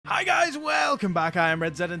Hi guys, welcome back. I am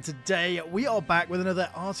RedZ and today we are back with another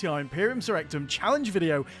RTR Imperium Surrectum challenge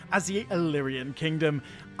video as the Illyrian Kingdom.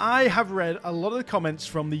 I have read a lot of the comments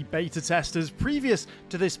from the beta testers previous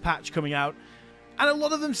to this patch coming out, and a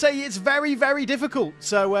lot of them say it's very, very difficult.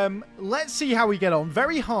 So let's see how we get on.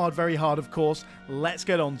 Very hard, of course. Let's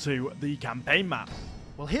get on to the campaign map.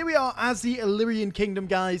 Well, here we are as the Illyrian Kingdom,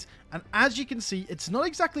 guys, and as you can see, it's not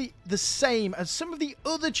exactly the same as some of the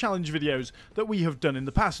other challenge videos that we have done in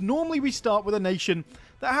the past. Normally, we start with a nation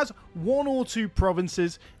that has one or two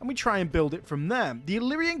provinces, and we try and build it from there. The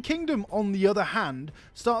Illyrian Kingdom, on the other hand,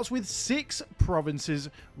 starts with 6 provinces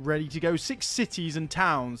ready to go, 6 cities and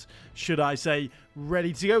towns, should I say,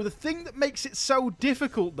 ready to go. The thing that makes it so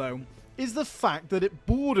difficult, though, is the fact that it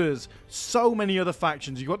borders so many other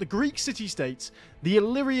factions. You've got the Greek city-states, the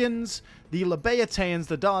Illyrians, the Labaeataeans,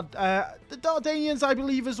 the Dardanians, I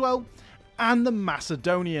believe, as well, and the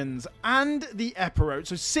Macedonians, and the Epirotes.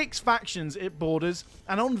 So 6 factions it borders,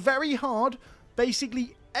 and on very hard,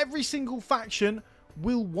 basically every single faction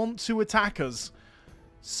will want to attack us.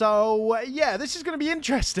 So, yeah, this is going to be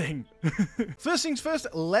interesting. First things first,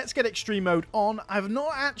 let's get extreme mode on. I've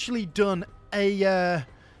not actually done a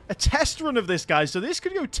test run of this, guys, so this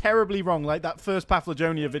could go terribly wrong, like that first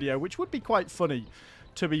Paphlagonia video, which would be quite funny,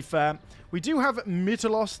 to be fair. We do have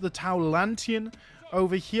Mytilos the Taulantian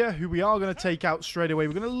over here, who we are going to take out straight away.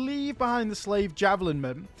 We're going to leave behind the slave javelin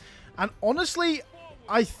men, and honestly,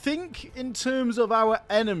 I think in terms of our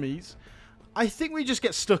enemies, I think we just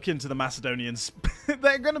get stuck into the Macedonians.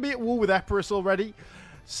 They're going to be at war with Epirus already,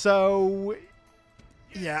 so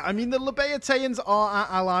yeah, I mean, the Labaeataeans are our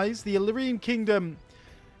allies. The Illyrian Kingdom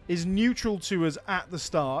is neutral to us at the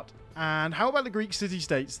start. And how about the Greek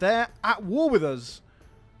city-states? They're at war with us.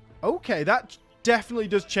 Okay, that definitely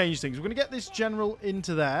does change things. We're going to get this general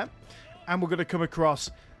into there, and we're going to come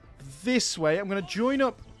across this way. I'm going to join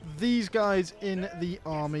up these guys in the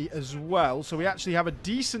army as well, so we actually have a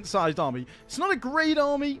decent-sized army. It's not a great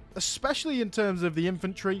army, especially in terms of the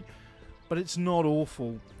infantry, but it's not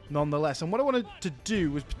awful nonetheless. And what I wanted to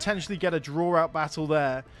do was potentially get a draw-out battle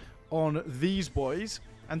there on these boys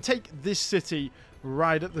and take this city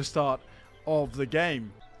right at the start of the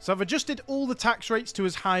game. So I've adjusted all the tax rates to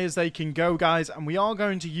as high as they can go, guys, and we are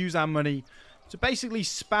going to use our money to basically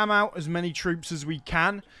spam out as many troops as we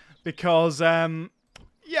can, because, yeah,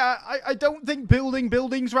 I don't think building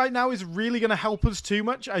buildings right now is really going to help us too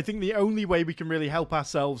much. I think the only way we can really help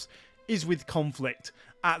ourselves is with conflict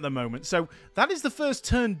at the moment. So that is the first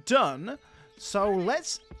turn done. So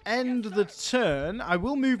let's end the turn. I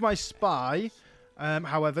will move my spy,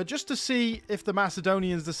 however, just to see if the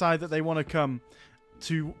Macedonians decide that they want to come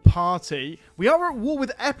to party. We are at war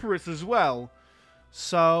with Epirus as well.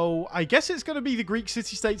 So I guess it's going to be the Greek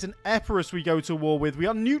city-states and Epirus we go to war with. We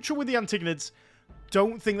are neutral with the Antigonids.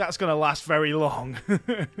 Don't think that's going to last very long.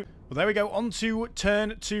 Well, there we go. On to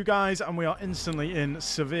turn 2, guys, and we are instantly in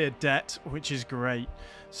severe debt, which is great.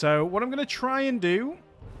 So what I'm going to try and do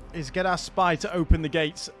is get our spy to open the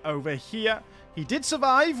gates over here. He did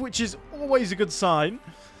survive, which is always a good sign.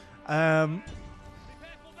 But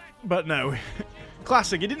no.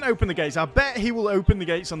 Classic, he didn't open the gates. I bet he will open the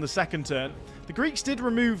gates on the second turn. The Greeks did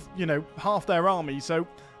remove, you know, half their army, so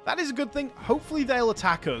that is a good thing. Hopefully they'll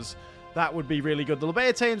attack us. That would be really good. The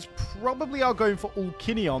Labaeataeans probably are going for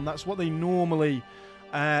Alkinion. That's what they normally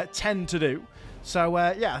tend to do. So,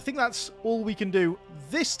 yeah, I think that's all we can do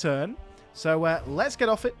this turn. So let's get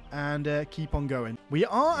off it and keep on going. We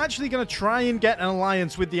are actually going to try and get an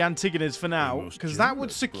alliance with the Antigonids for now, because that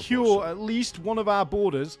would secure at least one of our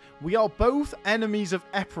borders. We are both enemies of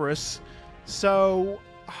Epirus, so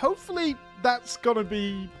hopefully that's going to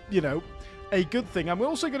be, you know, a good thing. I'm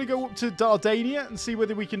also going to go up to Dardania and see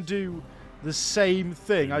whether we can do the same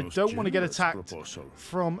thing. I don't want to get attacked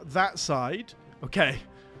from that side. Okay.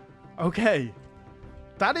 Okay.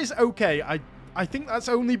 That is okay. I think that's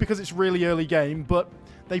only because it's really early game, but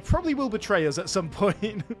they probably will betray us at some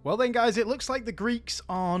point. Well then, guys, it looks like the Greeks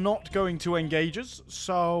are not going to engage us,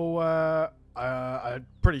 so I'm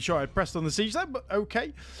pretty sure I pressed on the siege there, but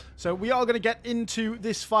okay. So we are going to get into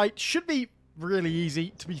this fight. Should be really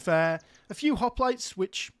easy, to be fair. A few hoplites,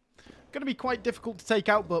 which are going to be quite difficult to take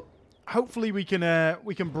out, but hopefully we can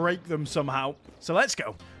break them somehow. So let's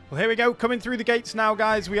go. Well, here we go, coming through the gates now,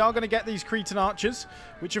 guys. We are going to get these Cretan archers,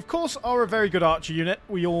 which, of course, are a very good archer unit.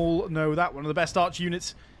 We all know that. One of the best archer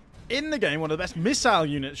units in the game. One of the best missile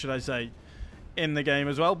units, should I say, in the game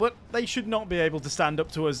as well. But they should not be able to stand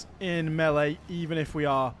up to us in melee, even if we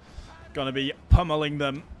are going to be pummeling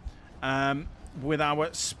them with our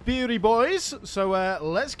speary boys. So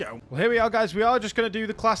let's go. Well, here we are, guys. We are just going to do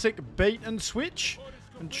the classic bait and switch.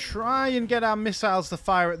 and try and get our missiles to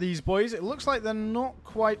fire at these boys. It looks like they're not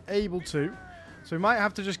quite able to. So we might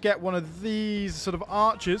have to just get one of these sort of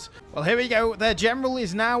archers. Well, here we go. Their general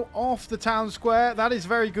is now off the town square. That is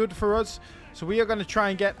very good for us. So we are going to try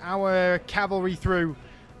and get our cavalry through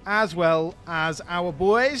as well as our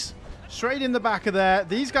boys. Straight in the back of there.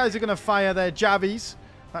 These guys are going to fire their javies.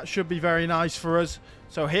 That should be very nice for us.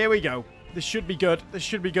 So here we go. This should be good. This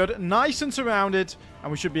should be good. Nice and surrounded.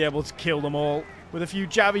 And we should be able to kill them all with a few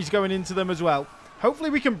javies going into them as well. Hopefully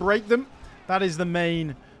we can break them. That is the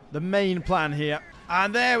main plan here.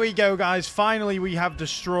 And there we go, guys. Finally, we have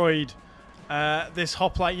destroyed this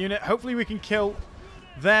hoplite unit. Hopefully we can kill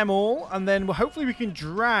them all. And then hopefully we can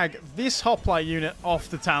drag this hoplite unit off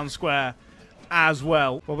the town square as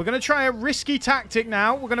well. Well, we're going to try a risky tactic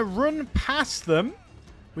now. We're going to run past them,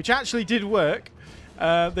 which actually did work.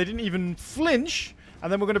 They didn't even flinch.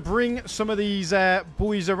 And then we're going to bring some of these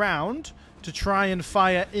boys around to try and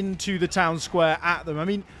fire into the town square at them. I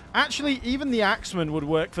mean, actually, even the axemen would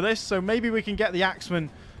work for this. So maybe we can get the axemen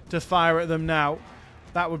to fire at them now.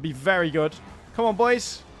 That would be very good. Come on,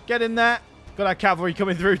 boys. Get in there. Got our cavalry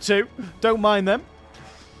coming through too. Don't mind them.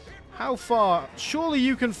 How far? Surely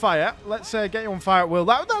you can fire. Let's get you on fire at will.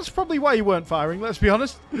 That's probably why you weren't firing, let's be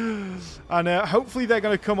honest. And hopefully they're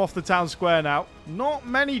going to come off the town square now. Not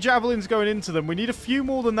many javelins going into them. We need a few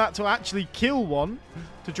more than that to actually kill one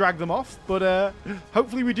to drag them off. But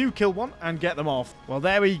hopefully we do kill one and get them off. Well,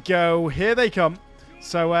 there we go. Here they come.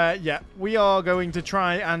 So, yeah, we are going to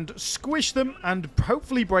try and squish them and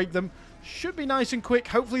hopefully break them. Should be nice and quick.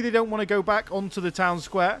 Hopefully they don't want to go back onto the town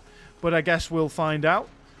square. But I guess we'll find out.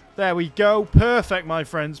 There we go. Perfect, my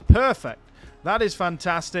friends. Perfect. That is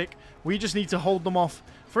fantastic. We just need to hold them off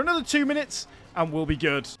for another 2 minutes and we'll be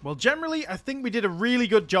good. Well, generally, I think we did a really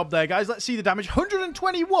good job there, guys. Let's see the damage.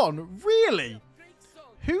 121. Really?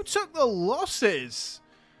 Who took the losses?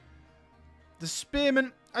 The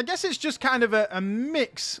spearmen. I guess it's just kind of a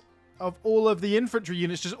mix of all of the infantry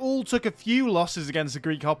units. Just all took a few losses against the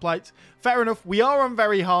Greek hoplites. Fair enough. We are on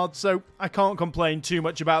very hard, so I can't complain too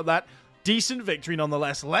much about that. Decent victory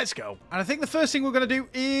nonetheless. Let's go. And I think the first thing we're going to do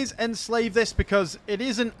is enslave this because it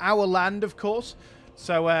isn't our land, of course.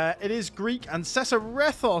 So it is Greek and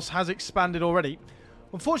Caesarethos has expanded already.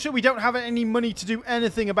 Unfortunately, we don't have any money to do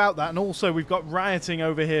anything about that. And also, we've got rioting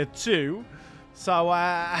over here too. So,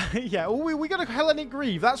 yeah. Oh, we got a Hellenic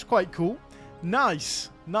Grieve. That's quite cool.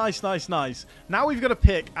 Nice. Nice, nice, nice. Now we've got to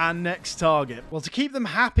pick our next target. Well, to keep them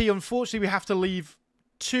happy, unfortunately, we have to leave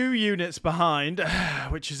 2 units behind,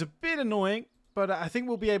 which is a bit annoying, but I think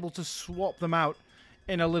we'll be able to swap them out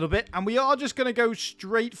in a little bit. And we are just going to go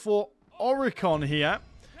straight for Oricon here,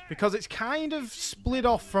 because it's kind of split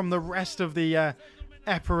off from the rest of the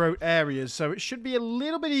Epirot areas, so it should be a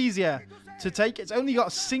little bit easier to take. It's only got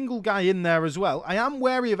a single guy in there as well. I am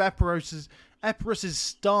wary of Epirus's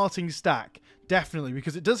starting stack, definitely,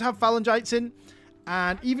 because it does have phalangites in,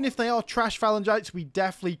 and even if they are trash phalangites, we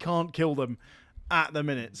definitely can't kill them at the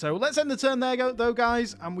minute. So let's end the turn there, though,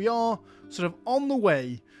 guys. And we are sort of on the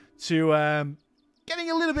way to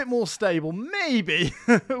getting a little bit more stable. Maybe.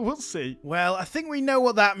 We'll see. Well, I think we know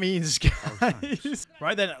what that means, guys.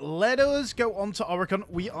 Right then, let us go on to Oricon.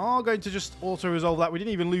 We are going to just auto-resolve that. We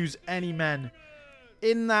didn't even lose any men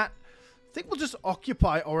in that. I think we'll just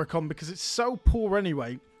occupy Oricon because it's so poor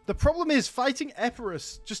anyway. The problem is fighting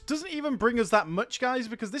Epirus just doesn't even bring us that much, guys,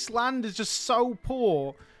 because this land is just so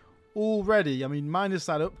poor already. I mean, minus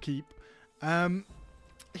that upkeep. Yeah,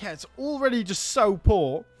 it's already just so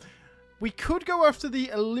poor. We could go after the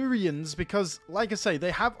Illyrians because, like I say,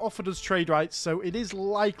 they have offered us trade rights, so it is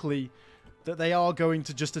likely that they are going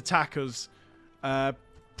to just attack us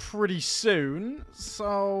pretty soon.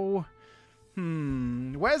 So,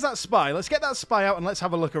 where's that spy? Let's get that spy out and let's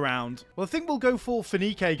have a look around. Well, I think we'll go for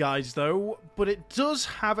Phoenique, guys, though, but it does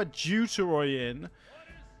have a Deuteroi in.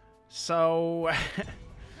 So...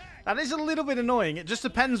 that is a little bit annoying. It just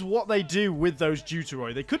depends what they do with those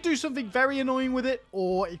Deuteroi. They could do something very annoying with it,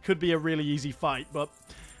 or it could be a really easy fight. But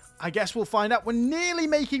I guess we'll find out. We're nearly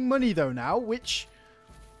making money, though, now, which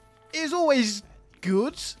is always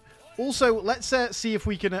good. Also, let's see if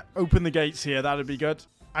we can open the gates here. That'd be good.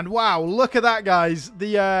 And wow, look at that, guys.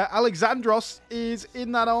 The Alexandros is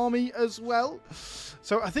in that army as well.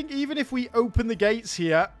 So I think even if we open the gates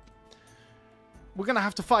here, we're going to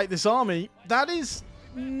have to fight this army. That is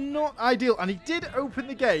not ideal. And he did open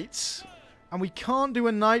the gates, and we can't do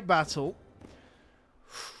a night battle.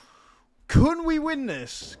 Could we win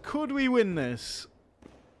this? Could we win this?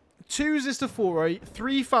 2 Zistophoroi,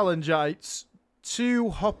 3 Phalangites, 2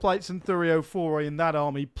 Hoplites and Thureophoroi in that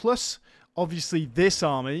army, plus obviously this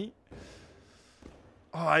army.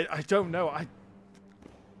 Oh, I don't know.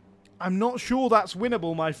 I'm not sure that's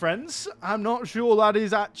winnable, my friends. I'm not sure that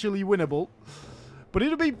is actually winnable. But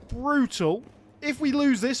it'll be brutal. If we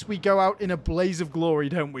lose this, we go out in a blaze of glory,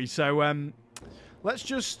 don't we? So, let's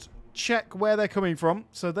just check where they're coming from.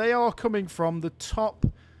 So, they are coming from the top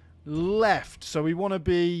left. So, we want to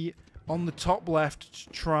be on the top left to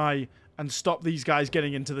try and stop these guys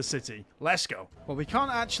getting into the city. Let's go. Well, we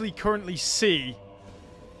can't actually currently see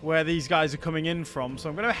where these guys are coming in from. So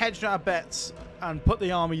I'm going to hedge our bets and put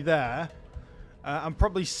the army there. And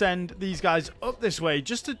probably send these guys up this way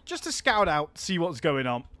just to scout out, see what's going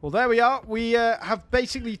on. Well, there we are. We have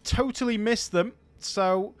basically totally missed them.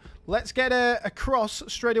 So let's get across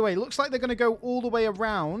straight away. Looks like they're going to go all the way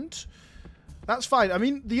around. That's fine. I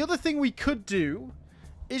mean, the other thing we could do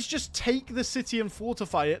is just take the city and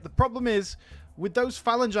fortify it. The problem is, with those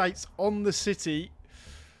phalangites on the city,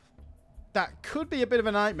 that could be a bit of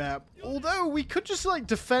a nightmare. Although, we could just, like,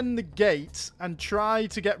 defend the gates and try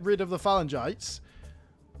to get rid of the phalangites.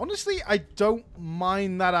 Honestly, I don't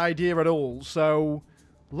mind that idea at all. So,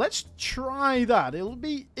 let's try that. It'll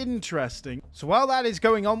be interesting. So, while that is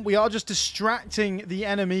going on, we are just distracting the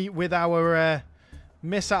enemy with our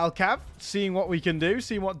missile cav. Seeing what we can do.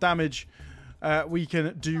 Seeing what damage we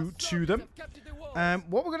can do to them.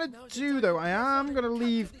 What we're going to do, though, I am going to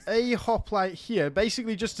leave a hoplite here,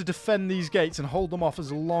 basically just to defend these gates and hold them off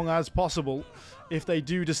as long as possible if they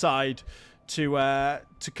do decide to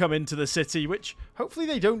come into the city, which hopefully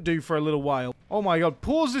they don't do for a little while. Oh my god,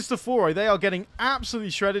 pause this to Foray. They are getting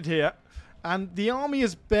absolutely shredded here, and the army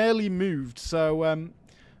has barely moved, so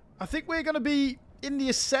I think we're going to be in the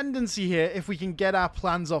ascendancy here if we can get our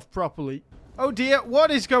plans off properly. Oh dear,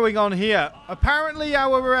 what is going on here? Apparently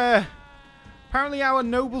our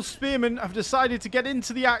noble spearmen have decided to get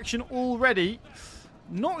into the action already.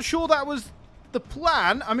 Not sure that was the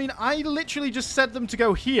plan. I mean, I literally just said them to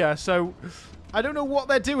go here, so I don't know what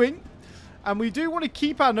they're doing. And we do want to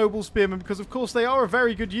keep our noble spearmen because, of course, they are a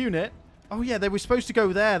very good unit. Oh, yeah, they were supposed to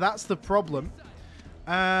go there. That's the problem.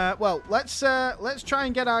 Well, let's try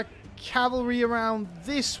and get our cavalry around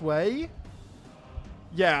this way.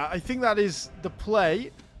 Yeah, I think that is the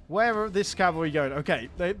play. Where are this cavalry going? Okay,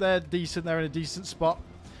 they're decent. They're in a decent spot.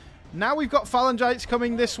 Now we've got phalangites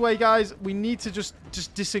coming this way, guys. We need to just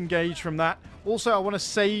disengage from that. Also, I want to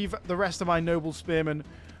save the rest of my noble spearmen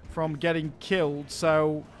from getting killed.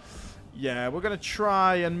 So, yeah, we're going to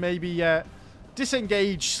try and maybe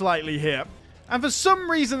disengage slightly here. And for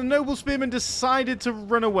some reason, the noble spearmen decided to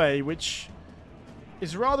run away, which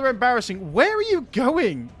is rather embarrassing. Where are you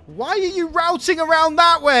going? Why are you routing around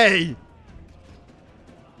that way?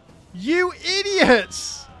 You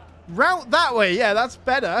idiots! Route that way. Yeah, that's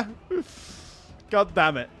better. God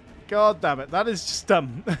damn it. God damn it. That is just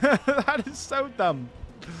dumb. That is so dumb.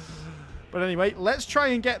 But anyway, let's try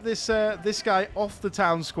and get this this guy off the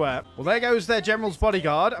town square. Well, there goes their general's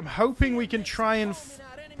bodyguard. I'm hoping we can try and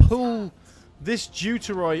pull this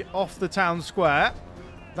Deuteroy off the town square.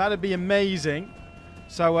 That'd be amazing.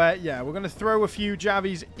 So, yeah, we're going to throw a few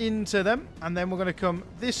javies into them. And then we're going to come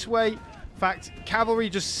this way. In fact, cavalry,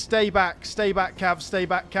 just stay back, cav, stay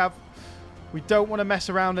back, cav. We don't want to mess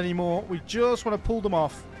around anymore. We just want to pull them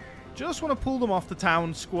off. Just want to pull them off the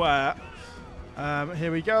town square.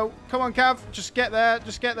 Here we go. Come on, cav. Just get there.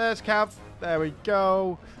 Just get there, cav. There we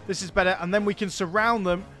go. This is better. And then we can surround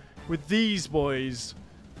them with these boys.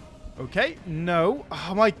 Okay, no.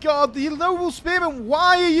 Oh my god, the noble spearmen.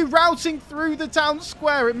 Why are you routing through the town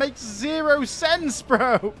square? It makes zero sense,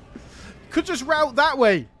 bro. Could just route that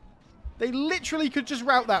way. They literally could just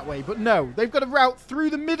route that way, but no. They've got to route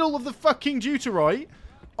through the middle of the fucking Deuteroy.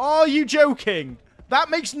 Are you joking?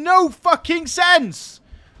 That makes no fucking sense.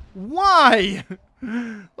 Why?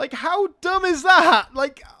 Like, how dumb is that?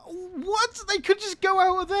 Like, what? They could just go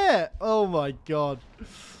out of there. Oh my god.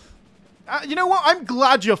 You know what? I'm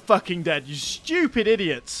glad you're fucking dead, you stupid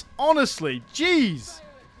idiots. Honestly, jeez.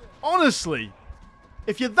 Honestly.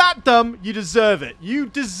 If you're that dumb, you deserve it. You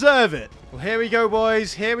deserve it. Well, here we go,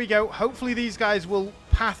 boys. Here we go. Hopefully these guys will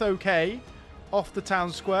path okay off the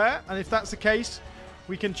town square. And if that's the case,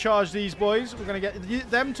 we can charge these boys. We're going to get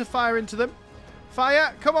them to fire into them.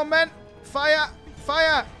 Fire. Come on, men. Fire.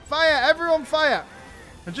 Fire. Fire. Everyone fire.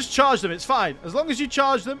 And just charge them. It's fine. As long as you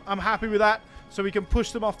charge them, I'm happy with that. So we can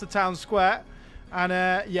push them off the town square. And,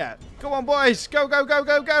 yeah. Come on, boys. Go, go, go,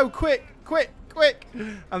 go, go. Quick, quick, quick.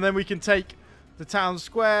 And then we can take the town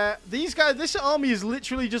square. These guys, this army is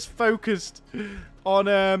literally just focused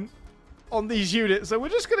on these units. So we're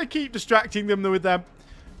just going to keep distracting them with them.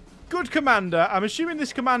 Good commander. I'm assuming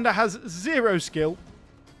this commander has 0 skill.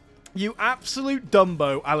 You absolute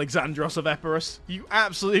Dumbo, Alexandros of Epirus. You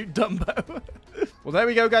absolute Dumbo. Well, there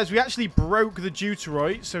we go, guys. We actually broke the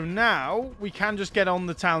Deuteroid, so now we can just get on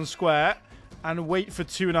the town square and wait for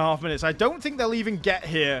 2.5 minutes. I don't think they'll even get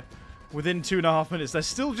here within 2.5 minutes. They're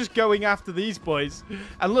still just going after these boys.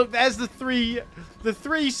 And look, there's the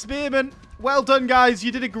three spearmen. Well done, guys.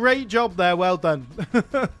 You did a great job there. Well done.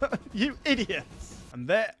 You idiots. And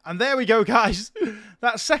there we go, guys.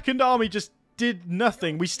 That second army just did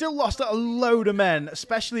nothing. We still lost a load of men,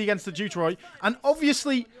 especially against the Deuteroid. And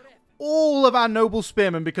obviously, all of our noble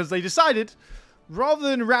spearmen, because they decided, rather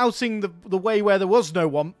than routing the way where there was no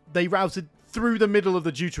one, they routed through the middle of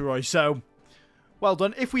the Deuteroid. So, well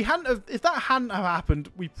done. If that hadn't have happened,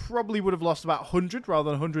 we probably would have lost about 100 rather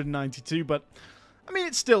than 192. But I mean,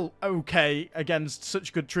 it's still okay against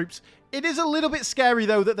such good troops. It is a little bit scary,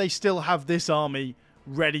 though, that they still have this army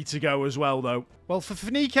ready to go as well, though. Well, for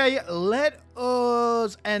Phoenicia, let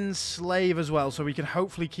us enslave as well, so we can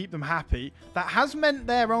hopefully keep them happy. That has meant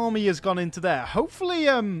their army has gone into there. Hopefully,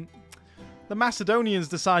 the Macedonians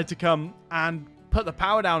decide to come and put the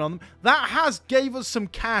power down on them. That has gave us some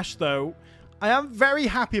cash, though. I am very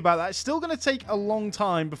happy about that. It's still going to take a long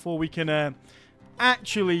time before we can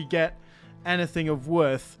actually get anything of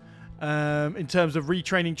worth in terms of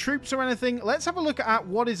retraining troops or anything. Let's have a look at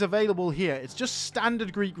what is available here. It's just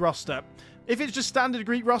standard Greek roster. If it's just standard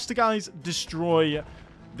Greek roster, guys, destroy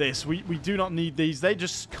this. We do not need these. They're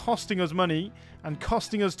just costing us money and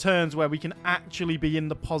costing us turns where we can actually be in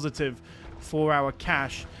the positive for our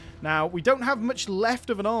cash. Now, we don't have much left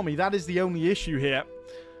of an army. That is the only issue here.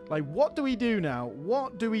 Like, what do we do now?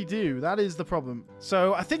 What do we do? That is the problem.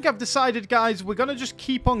 So, I think I've decided, guys, we're going to just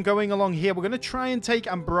keep on going along here. We're going to try and take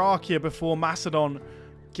Ambracia before Macedon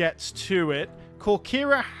gets to it.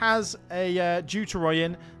 Corcyra has a Deuteroid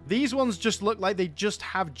in. These ones just look like they just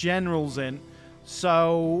have generals in.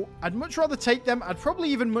 So, I'd much rather take them. I'd probably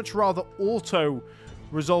even much rather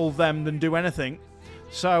auto-resolve them than do anything.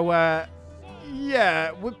 So,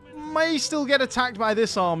 yeah, we may still get attacked by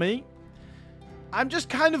this army. I'm just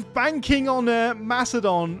kind of banking on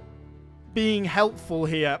Macedon being helpful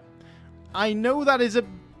here. I know that is a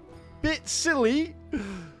bit silly,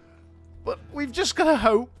 but we've just got to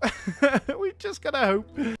hope. We've just got to hope.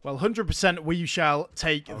 Well, 100% we shall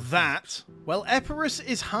take that. Well, Epirus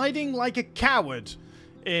is hiding like a coward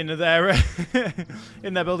in their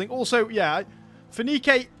in their building. Also, yeah,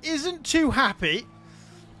 Phoenicia isn't too happy.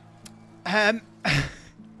 I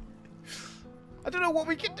don't know what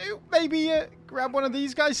we can do. Maybe grab one of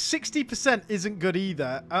these guys. 60% isn't good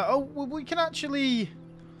either. Oh, well, we can actually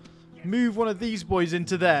move one of these boys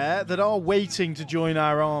into there that are waiting to join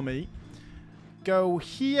our army. Go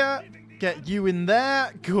here. Get you in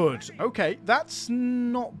there. Good. Okay, that's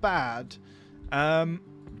not bad.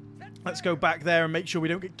 Let's go back there and make sure we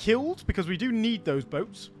don't get killed, because we do need those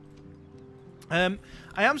boats. I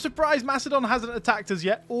am surprised Macedon hasn't attacked us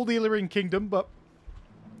yet, or the Illyrian Kingdom, but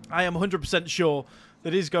I am 100% sure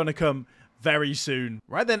that is going to come very soon.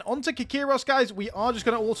 Right then, on to Kikiros, guys. We are just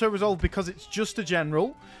going to auto-resolve because it's just a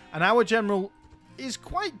general. And our general is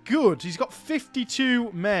quite good. He's got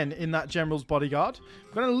 52 men in that general's bodyguard.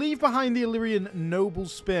 We're going to leave behind the Illyrian noble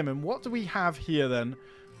spearmen. What do we have here then?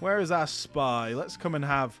 Where is our spy? Let's come and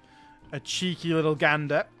have a cheeky little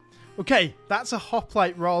gander. Okay, that's a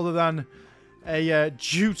hoplite rather than a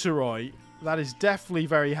Deuteroid. That is definitely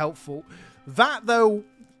very helpful. That, though,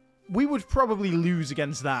 we would probably lose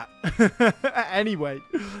against that. Anyway,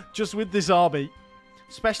 just with this army,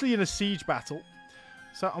 especially in a siege battle.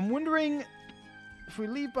 So I'm wondering, if we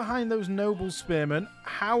leave behind those noble spearmen,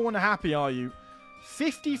 how unhappy are you?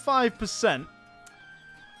 55%.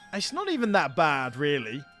 It's not even that bad,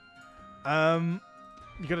 really.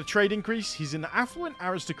 You got a trade increase. He's an affluent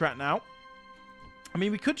aristocrat now. I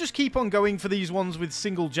mean, we could just keep on going for these ones with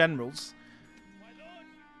single generals.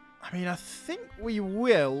 I mean, I think we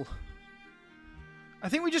will. I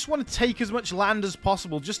think we just want to take as much land as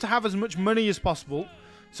possible, just to have as much money as possible,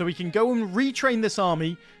 so we can go and retrain this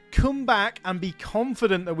army, come back, and be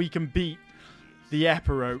confident that we can beat the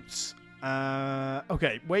Epirotes.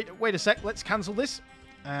 Okay, wait a sec. Let's cancel this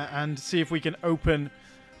and see if we can open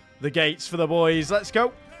the gates for the boys. Let's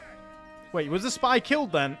go. Wait, was the spy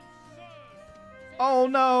killed then? Oh,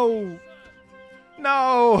 no.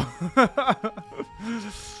 No.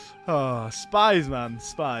 Oh, spies, man.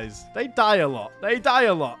 Spies. They die a lot. They die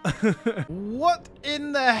a lot. What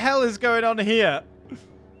in the hell is going on here?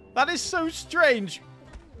 That is so strange.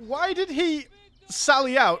 Why did he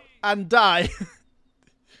sally out and die?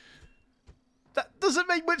 That doesn't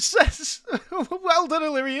make much sense. Well done,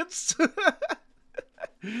 Illyrians.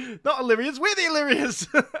 Not Illyrians. We're the Illyrians.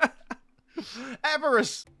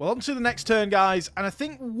 Everest. Well, on to the next turn, guys. And I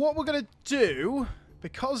think what we're going to do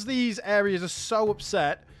because these areas are so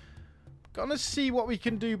upset, gonna see what we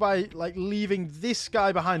can do by, like, leaving this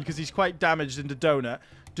guy behind because he's quite damaged in Dodona.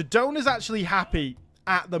 Dodona's actually happy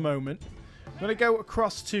at the moment. I'm gonna go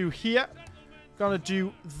across to here. Gonna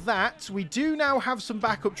do that. We do now have some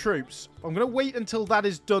backup troops. I'm gonna wait until that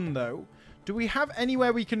is done, though. Do we have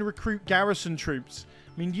anywhere we can recruit garrison troops?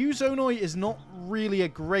 I mean, Uzonoi is not really a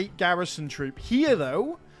great garrison troop. Here,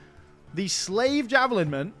 though, the Slave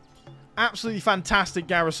Javelinmen, absolutely fantastic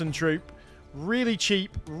garrison troop. Really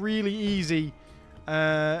cheap, really easy.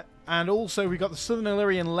 And also, we got the Southern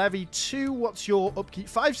Illyrian Levy 2. What's your upkeep?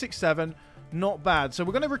 5, 6, 7. Not bad. So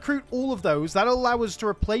we're going to recruit all of those. That'll allow us to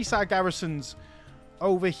replace our garrisons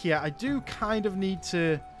over here. I do kind of need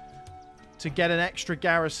to get an extra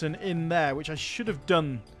garrison in there, which I should have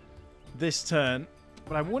done this turn.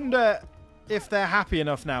 But I wonder if they're happy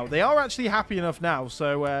enough now. They are actually happy enough now.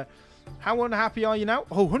 So how unhappy are you now?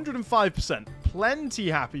 Oh, 105%. Plenty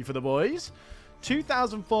happy for the boys.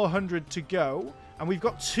 2,400 to go. And we've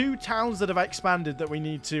got 2 towns that have expanded that we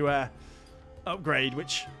need to upgrade,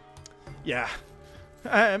 which, yeah.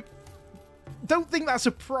 Don't think that's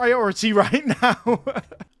a priority right now.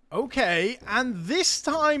 Okay, and this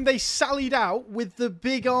time they sallied out with the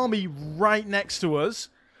big army right next to us.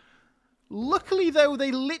 Luckily, though,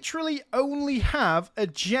 they literally only have a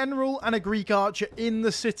general and a Greek archer in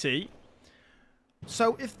the city.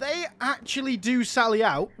 So if they actually do sally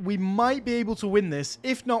out, we might be able to win this.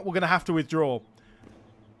 If not, we're going to have to withdraw.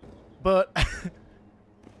 But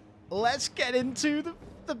let's get into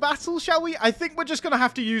the battle, shall we? I think we're just going to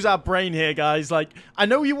have to use our brain here, guys. Like, I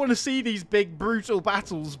know you want to see these big, brutal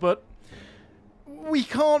battles, but we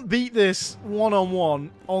can't beat this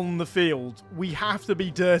one-on-one on the field. We have to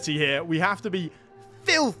be dirty here. We have to be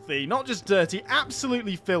filthy, not just dirty,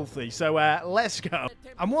 absolutely filthy. So let's go.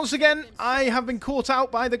 And once again, I have been caught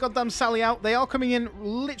out by the goddamn sally out. They are coming in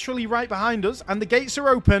literally right behind us, and the gates are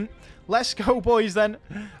open. Let's go, boys, then.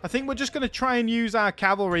 I think we're just going to try and use our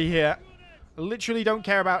cavalry here. I literally don't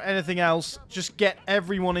care about anything else. Just get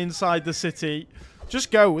everyone inside the city.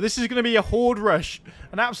 Just go. This is going to be a horde rush.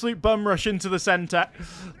 An absolute bum rush into the center.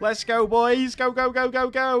 Let's go, boys. Go, go, go, go,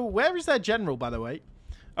 go. Where is their general, by the way?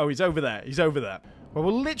 Oh, he's over there. He's over there. Well,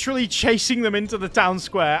 we're literally chasing them into the town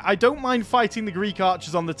square. I don't mind fighting the Greek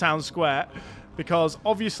archers on the town square, because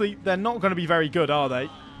obviously they're not going to be very good, are they?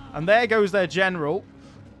 And there goes their general.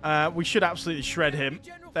 We should absolutely shred him.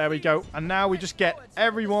 There we go. And now we just get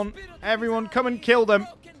everyone come and kill them.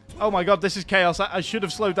 Oh my god, this is chaos. I should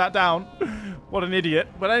have slowed that down. What an idiot.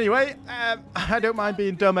 But anyway, I don't mind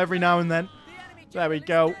being dumb every now and then. There we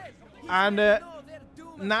go. And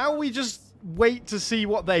now we just wait to see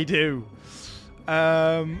what they do.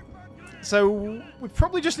 So we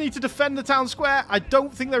probably just need to defend the town square. I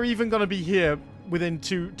don't think they're even going to be here within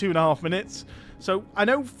two and a half minutes. So I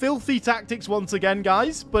know filthy tactics once again,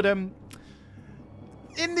 guys, but in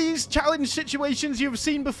these challenge situations you've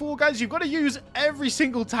seen before, guys, you've got to use every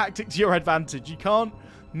single tactic to your advantage. You can't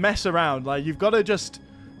mess around. Like, you've got to just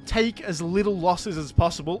take as little losses as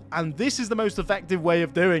possible, and this is the most effective way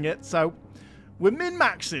of doing it. So we're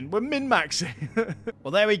min-maxing. We're min-maxing.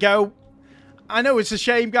 Well, there we go. I know it's a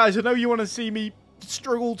shame, guys. I know you want to see me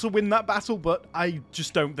struggle to win that battle, but I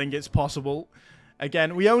just don't think it's possible.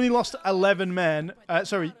 Again, we only lost 11 men.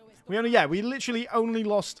 Sorry, we literally only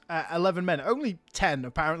lost 11 men. Only 10,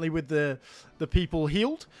 apparently, with the people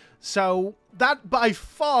healed. So that, by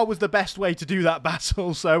far, was the best way to do that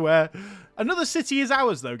battle. So another city is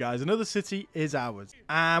ours, though, guys. Another city is ours.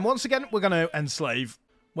 And once again, we're going to enslave.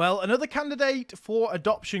 Well, another candidate for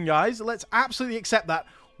adoption, guys. Let's absolutely accept that.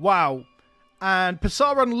 Wow. And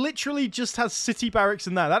Pasaron literally just has city barracks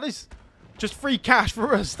in there. That is just free cash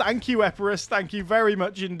for us. Thank you, Epirus. Thank you very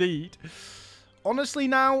much indeed. Honestly,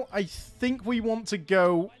 now, I think we want to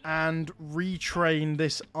go and retrain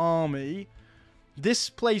this army. This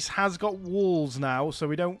place has got walls now, so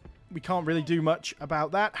we can't really do much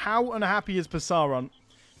about that. How unhappy is Pasaron?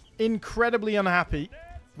 Incredibly unhappy.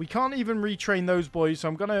 We can't even retrain those boys, so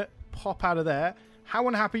I'm going to pop out of there. How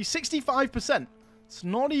unhappy? 65%. It's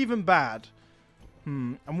not even bad.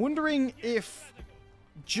 I'm wondering if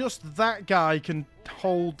just that guy can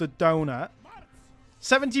hold the donut.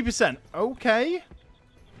 70%. Okay.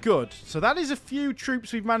 Good. So that is a few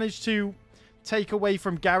troops we've managed to take away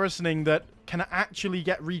from garrisoning that can actually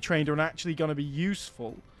get retrained or are actually going to be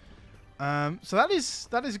useful. So that is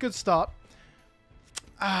a good start.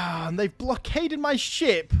 And they've blockaded my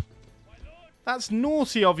ship. That's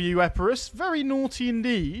naughty of you, Epirus. Very naughty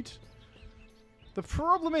indeed. The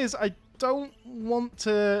problem is I don't want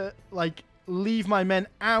to, like, leave my men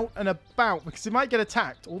out and about because they might get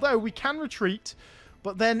attacked. Although we can retreat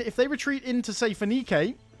But then if they retreat into, say,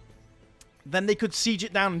 Phoenique, then they could siege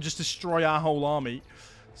it down and just destroy our whole army.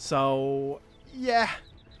 So, yeah,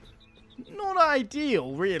 not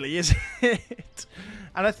ideal, really, is it?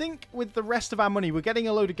 And I think with the rest of our money, we're getting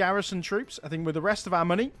a load of garrison troops. I think with the rest of our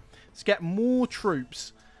money, let's get more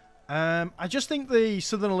troops. I just think the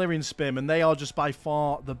Southern Illyrian Spearmen, they are just by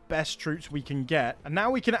far the best troops we can get. And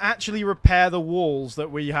now we can actually repair the walls that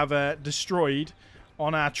we have destroyed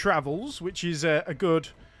on our travels, which is a good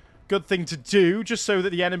thing to do, just so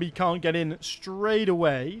that the enemy can't get in straight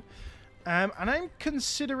away. And I'm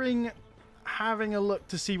considering having a look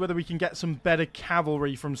to see whether we can get some better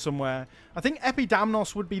cavalry from somewhere. I think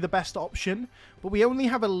Epidamnos would be the best option, but we only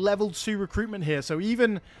have a level 2 recruitment here, so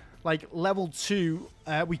even like level 2,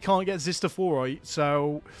 we can't get Zistaforoi,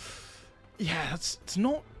 so yeah, it's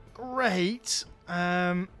not great.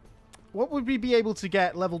 What would we be able to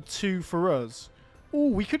get level 2 for us? Oh,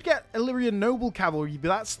 we could get Illyrian Noble Cavalry, but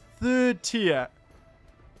that's 3rd tier.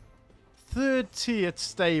 3rd tier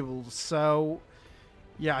stables, so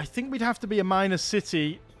yeah, I think we'd have to be a minor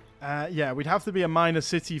city. Yeah, we'd have to be a minor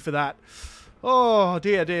city for that. Oh,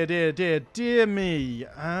 dear, dear, dear, dear, dear me.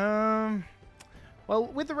 Well,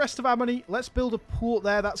 with the rest of our money, let's build a port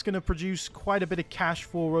there. That's going to produce quite a bit of cash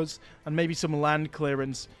for us, and maybe some land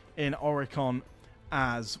clearance in Oricon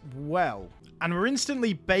as well. And we're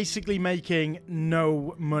instantly basically making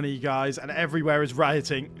no money, guys, and everywhere is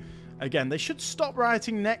rioting. Again, they should stop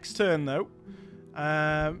rioting next turn, though.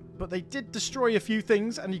 But they did destroy a few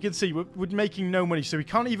things, and you can see we're making no money, so we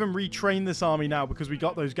can't even retrain this army now because we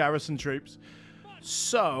got those garrison troops.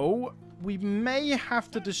 So we may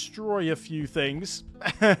have to destroy a few things.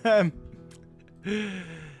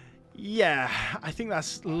 Yeah, I think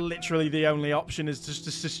that's literally the only option, is just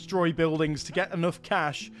to destroy buildings to get enough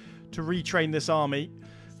cash to retrain this army,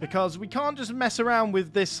 because we can't just mess around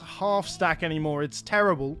with this half stack anymore. It's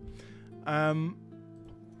terrible.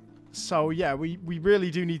 So yeah, we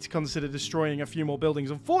really do need to consider destroying a few more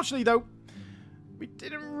buildings. Unfortunately, though, we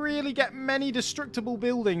didn't really get many destructible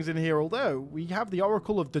buildings in here, although we have the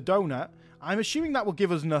Oracle of Dodona. I'm assuming that will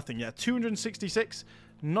give us nothing. Yeah, 266,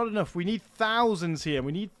 not enough. We need thousands here.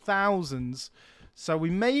 We need thousands. So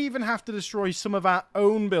we may even have to destroy some of our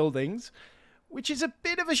own buildings, which is a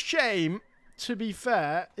bit of a shame, to be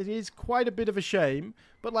fair. It is quite a bit of a shame.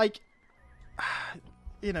 But, like,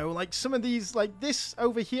 you know, like some of these, like this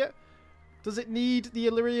over here, does it need the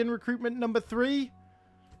Illyrian recruitment number 3?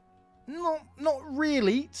 Not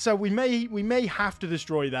really. So we may have to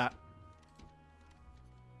destroy that.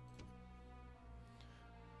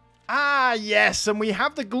 Ah, yes, and we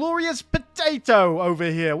have the glorious Potato over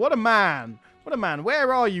here. What a man. What a man.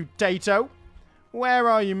 Where are you, Tato? Where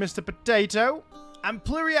are you, Mr. Potato? And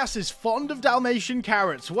Plurias is fond of Dalmatian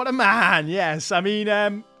carrots. What a man. Yes, I mean,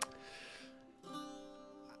 I'm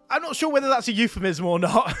not sure whether that's a euphemism or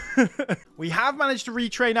not. We have managed to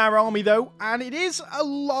retrain our army, though, and it is a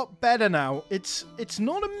lot better now. It's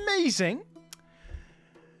not amazing,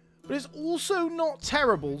 but it's also not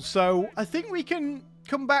terrible. So I think we can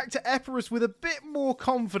come back to Epirus with a bit more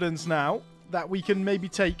confidence now that we can maybe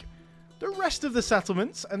take the rest of the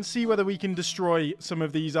settlements and see whether we can destroy some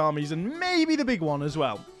of these armies, and maybe the big one as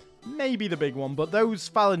well. Maybe the big one, but those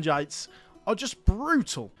phalangites are just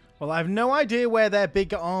brutal. Well, I have no idea where their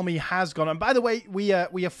big army has gone. And by the way, we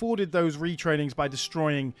afforded those retrainings by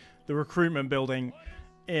destroying the recruitment building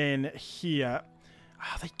in here.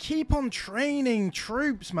 Oh, they keep on training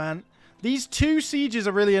troops, man. These 2 sieges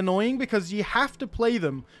are really annoying because you have to play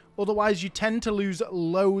them. Otherwise, you tend to lose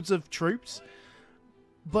loads of troops.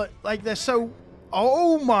 But, like, they're so...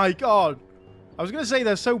 Oh, my God. I was going to say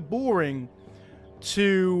they're so boring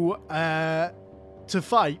to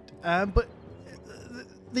fight. But...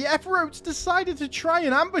 the Epirotes decided to try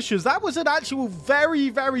and ambush us. That was an actual very,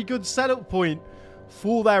 very good setup point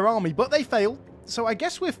for their army, but they failed. So I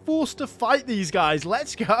guess we're forced to fight these guys.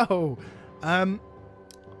 Let's go.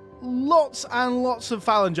 Lots and lots of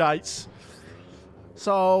phalangites.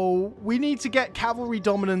 So we need to get cavalry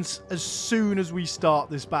dominance as soon as we start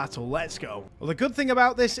this battle. Let's go. Well, the good thing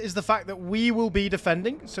about this is the fact that we will be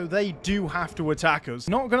defending, so they do have to attack us.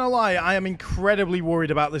 Not gonna lie, I am incredibly worried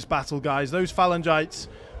about this battle, guys. Those phalangites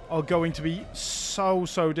are going to be so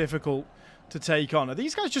difficult to take on. Are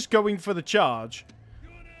these guys just going for the charge?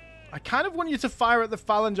 I kind of want you to fire at the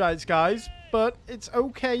phalangites, guys, but it's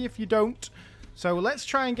okay if you don't. So let's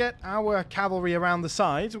try and get our cavalry around the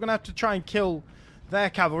sides. We're going to have to try and kill their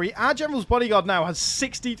cavalry. Our general's bodyguard now has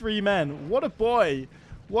 63 men. What a boy.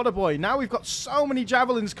 What a boy. Now we've got so many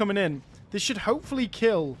javelins coming in. This should hopefully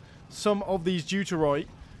kill some of these Deuteroi.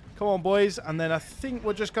 Come on, boys. And then I think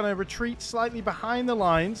we're just going to retreat slightly behind the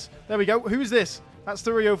lines. There we go. Who's this? That's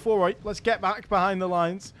 304, right? Let's get back behind the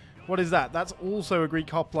lines. What is that? That's also a Greek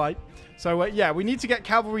hoplite. So, yeah, we need to get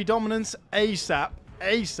cavalry dominance ASAP.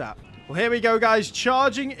 ASAP. Well, here we go, guys.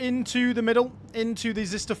 Charging into the middle, into the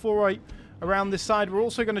Zistophoroi around this side. We're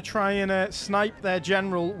also going to try and snipe their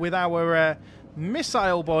general with our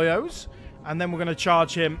missile boyos. And then we're going to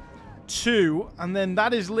charge him too. And then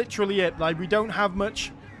that is literally it. Like, we don't have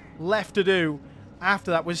much left to do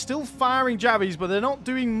after that. We're still firing javies, but they're not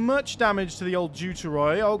doing much damage to the old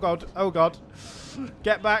Deuteroi. Oh, God. Oh, God.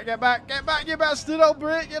 Get back, get back, get back, you bastard. I'll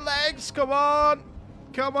break your legs. Come on.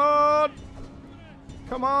 Come on.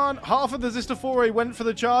 Come on. Half of the Zistophoroi went for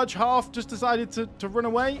the charge. Half just decided to run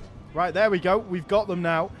away. Right, there we go. We've got them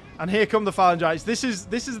now. And here come the Phalangites. This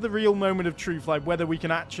is the real moment of truth, like whether we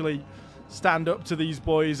can actually stand up to these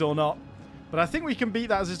boys or not. But I think we can beat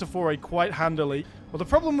that Zistophoroi quite handily. Well, the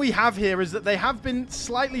problem we have here is that they have been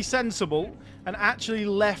slightly sensible and actually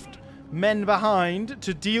left men behind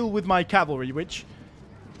to deal with my cavalry, which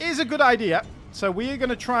is a good idea. So we are going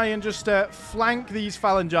to try and just flank these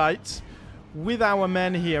Phalangites with our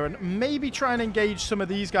men here and maybe try and engage some of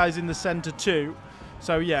these guys in the center too.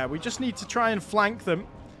 So yeah, we just need to try and flank them.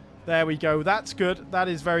 There we go. That's good. That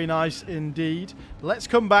is very nice indeed. Let's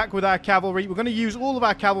come back with our cavalry. We're going to use all of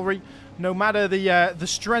our cavalry, no matter the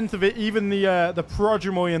strength of it, even the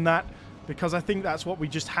Prodromoi in that, because I think that's what we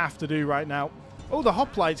just have to do right now. Oh, the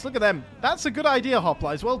hoplites. Look at them. That's a good idea,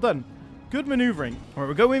 hoplites. Well done. Good maneuvering. All right,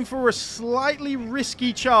 we're going for a slightly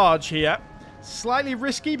risky charge here. Slightly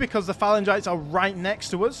risky because the Phalangites are right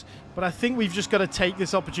next to us, but I think we've just got to take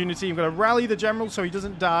this opportunity. We've got to rally the general so he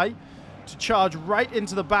doesn't die, to charge right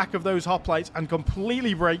into the back of those hoplites and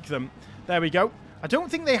completely break them. There we go. I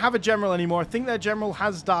don't think they have a general anymore. I think their general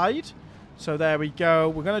has died. So there we go.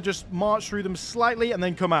 We're going to just march through them slightly and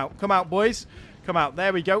then come out. Come out, boys. Come out.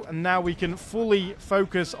 There we go. And now we can fully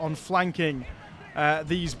focus on flanking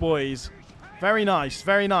these boys. Very nice.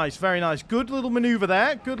 Very nice. Very nice. Good little maneuver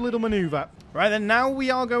there. Good little maneuver. Right, then now we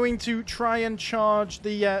are going to try and charge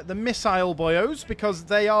the missile boyos because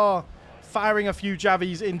they are firing a few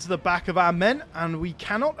javies into the back of our men, and we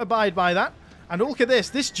cannot abide by that. And look at this.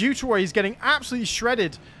 This Deuteroi is getting absolutely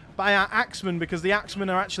shredded by our axemen because the axemen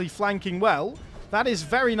are actually flanking well. That is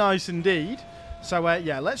very nice indeed. So,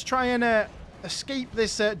 yeah, let's try and escape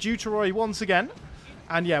this Deuteroi once again.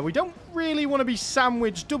 And, yeah, we don't really want to be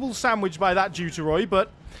sandwiched, double sandwiched by that Deuteroi,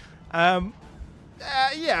 but...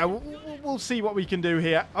 yeah, we'll see what we can do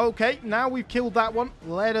here. Okay, now we've killed that one.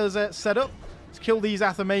 Let us set up. Let's kill these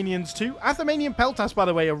Athemanians too. Athemanian Peltas, by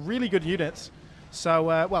the way, are really good units. So,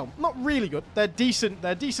 well, not really good. They're decent.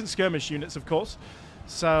 They're decent skirmish units, of course.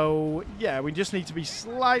 So, yeah, we just need to be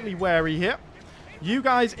slightly wary here. You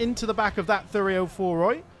guys into the back of that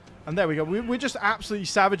 304oi. And there we go. We're just absolutely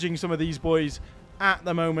savaging some of these boys at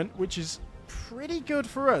the moment, which is pretty good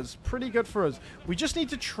for us. Pretty good for us. We just need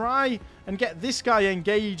to try and get this guy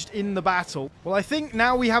engaged in the battle. Well, I think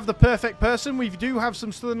now we have the perfect person. We do have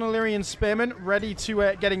some Southern Illyrian spearmen ready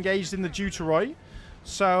to get engaged in the Deuteroi.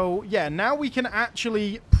 So, yeah, now we can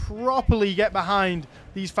actually properly get behind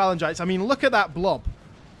these Phalangites. I mean, look at that blob.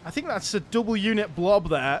 I think that's a double unit blob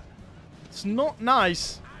there. It's not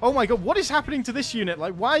nice. Oh my god, what is happening to this unit?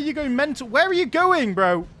 Like, why are you going mental? Where are you going,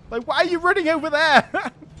 bro? Like, why are you running over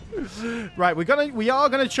there? Right, we are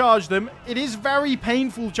gonna charge them. It is very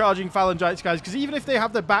painful charging Phalangites, guys, because even if they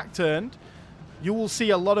have their back turned, you will see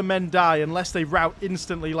a lot of men die unless they rout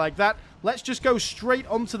instantly like that. Let's just go straight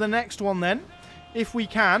on to the next one then, if we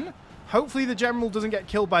can. Hopefully the general doesn't get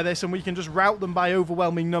killed by this and we can just rout them by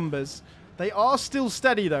overwhelming numbers. They are still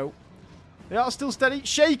steady, though. They are still steady.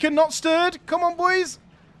 Shaken, not stirred. Come on, boys.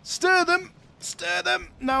 Stir them. Stir them.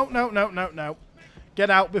 No, no, no, no, no. Get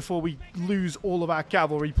out before we lose all of our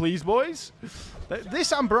cavalry, please, boys.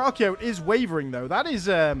 This Ambrachio is wavering, though. That is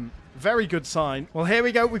very good sign. Well, here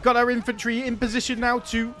we go. We've got our infantry in position now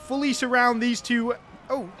to fully surround these two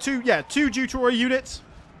Deuteroi units.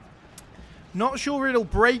 Not sure it'll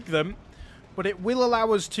break them, but it will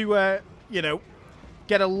allow us to, you know,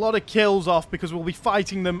 get a lot of kills off because we'll be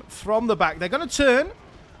fighting them from the back. They're going to turn.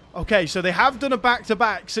 Okay, so they have done a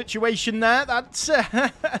back-to-back situation there. That's...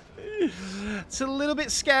 it's a little bit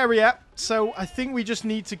scarier, so I think we just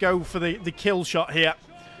need to go for the kill shot here.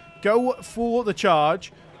 Go for the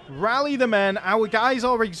charge. Rally the men. Our guys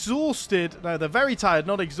are exhausted. No, they're very tired,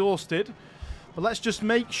 not exhausted. But let's just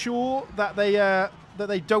make sure that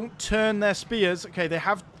they don't turn their spears. Okay, they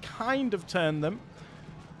have kind of turned them,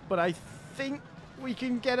 but I think we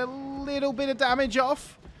can get a little bit of damage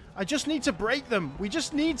off. I just need to break them. We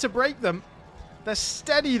just need to break them. They're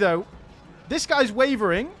steady, though. This guy's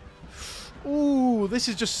wavering. Ooh, this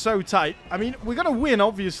is just so tight. I mean, we're going to win,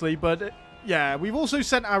 obviously, but yeah, we've also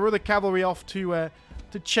sent our other cavalry off to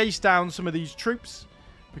chase down some of these troops.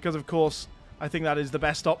 Because, of course, I think that is the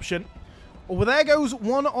best option. Oh, well, there goes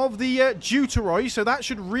one of the Deuteroi. So that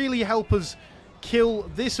should really help us kill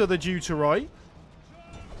this other Deuteroi.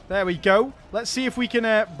 There we go. Let's see if we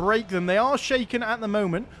can break them. They are shaken at the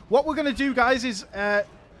moment. What we're going to do, guys, is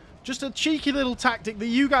just a cheeky little tactic that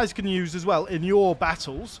you guys can use as well in your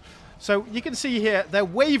battles. So you can see here, they're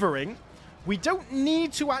wavering. We don't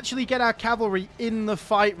need to actually get our cavalry in the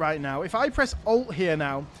fight right now. If I press Alt here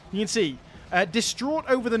now, you can see distraught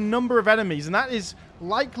over the number of enemies. And that is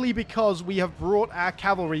likely because we have brought our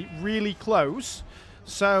cavalry really close.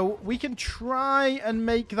 So we can try and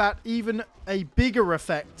make that even a bigger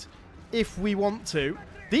effect if we want to.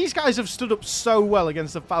 These guys have stood up so well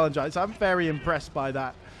against the Phalangites. I'm very impressed by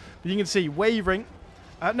that. But you can see wavering.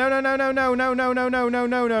 No.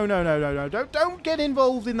 Don't get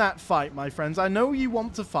involved in that fight, my friends. I know you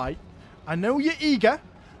want to fight. I know you're eager,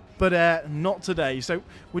 but not today. So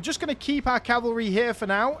we're just going to keep our cavalry here for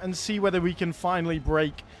now and see whether we can finally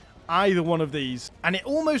break either one of these. And it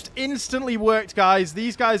almost instantly worked, guys.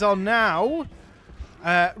 These guys are now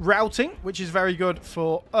routing, which is very good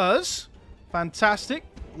for us. Fantastic.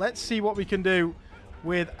 Let's see what we can do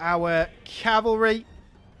with our cavalry.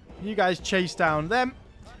 You guys chase down them.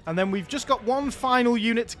 And then we've just got one final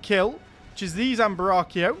unit to kill, which is these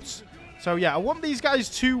Ambrachiotes. So, yeah, I want these guys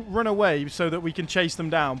to run away so that we can chase them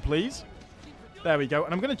down, please. There we go.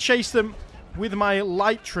 And I'm going to chase them with my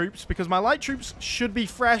light troops, because my light troops should be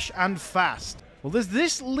fresh and fast. Well, there's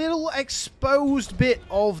this little exposed bit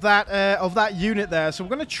of that unit there. So we're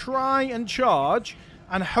going to try and charge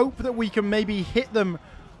and hope that we can maybe hit them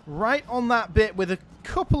right on that bit with a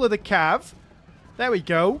couple of the cav. There we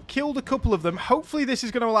go. Killed a couple of them. Hopefully this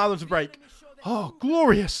is going to allow them to break. Oh,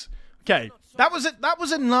 glorious. Okay. That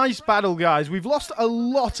was a nice battle, guys. We've lost a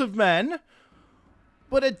lot of men,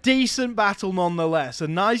 but a decent battle nonetheless. A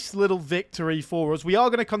nice little victory for us. We are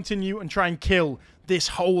going to continue and try and kill this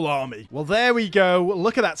whole army. Well, there we go.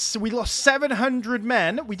 Look at that. So we lost 700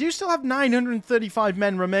 men. We do still have 935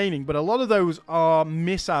 men remaining, but a lot of those are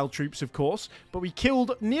missile troops, of course. But we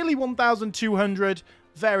killed nearly 1,200.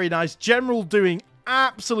 Very nice. General doing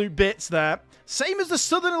absolute bits there. Same as the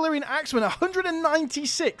Southern Illyrian Axemen,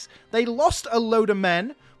 196. They lost a load of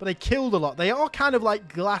men, but they killed a lot. They are kind of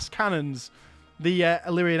like glass cannons, the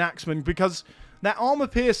Illyrian Axemen, because they're armor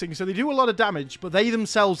piercing, so they do a lot of damage, but they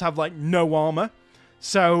themselves have like no armor.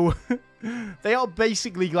 So they are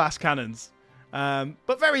basically glass cannons.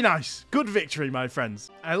 But very nice. Good victory, my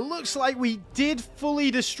friends. It looks like we did fully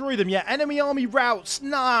destroy them. Yeah, enemy army routes.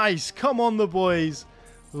 Nice. Come on, the boys.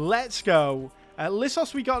 Let's go. At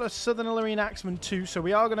Lissos, we got a Southern Illyrian Axeman too, so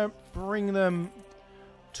we are going to bring them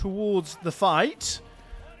towards the fight.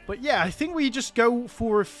 But yeah, I think we just go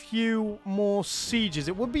for a few more sieges.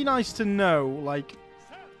 It would be nice to know, like,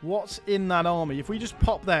 what's in that army. If we just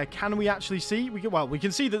pop there, can we actually see? Well, we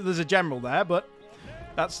can see that there's a general there, but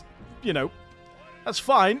that's, you know, that's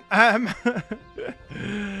fine. I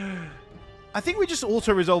think we just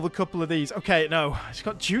auto-resolve a couple of these. Okay, no. It's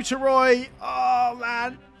got Deuteroi. Oh,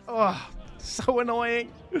 man. Oh, so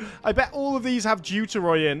annoying. I bet all of these have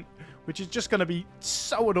Deuteroi in, which is just going to be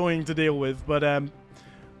so annoying to deal with. But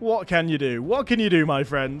what can you do? What can you do, my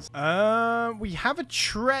friends? We have a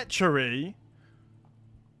treachery.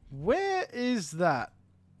 Where is that?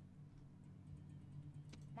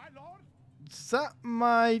 My lord? Is that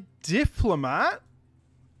my diplomat?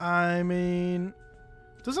 I mean,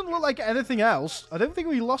 doesn't look like anything else. I don't think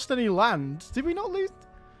we lost any land. Did we not lose?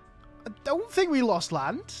 I don't think we lost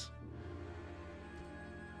land.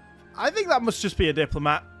 I think that must just be a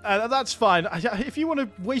diplomat. That's fine. If you want to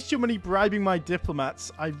waste your money bribing my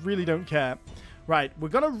diplomats, I really don't care. Right, we're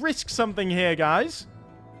going to risk something here, guys.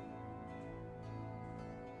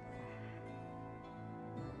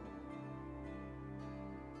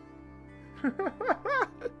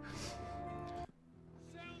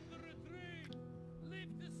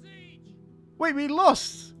 Wait, we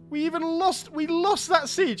lost. We even lost. We lost that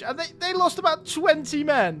siege, and they lost about 20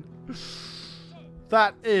 men.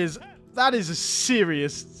 That is a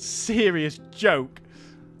serious joke.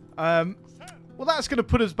 Well, that's going to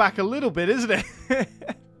put us back a little bit, isn't it?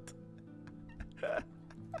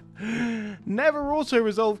 Never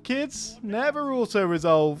auto-resolve, kids. Never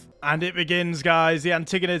auto-resolve. And it begins, guys. The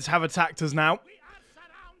Antigonids have attacked us now.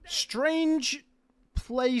 Strange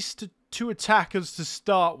place to attack us to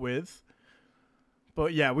start with.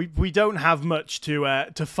 But yeah, we don't have much to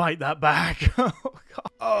fight that back. Oh,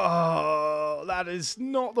 God. Oh, that is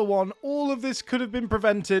not the one. All of this could have been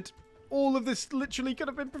prevented all of this literally could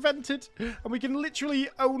have been prevented. And we can literally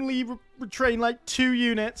only retrain like 2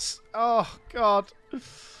 units. Oh, God.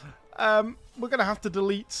 We're going to have to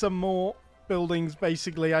delete some more buildings,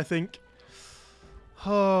 basically, I think.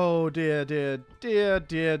 Oh, dear, dear, dear,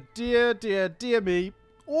 dear, dear, dear, dear me.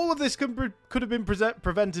 All of this could have been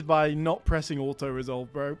prevented by not pressing auto-resolve,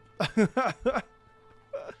 bro.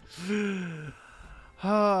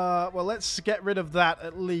 Well, let's get rid of that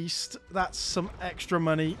at least. That's some extra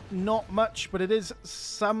money. Not much, but it is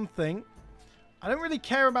something. I don't really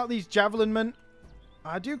care about these javelin men.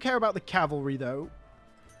 I do care about the cavalry, though.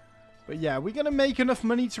 But yeah, we're going to make enough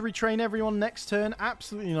money to retrain everyone next turn?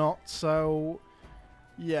 Absolutely not. So,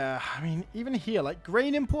 yeah, I mean, even here, like,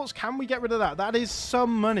 grain imports, can we get rid of that? That is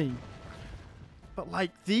some money. But,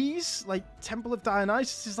 like, these, like, Temple of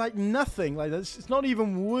Dionysus is, like, nothing. Like, it's not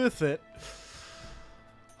even worth it.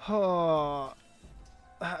 Oh,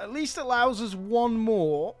 at least allows us 1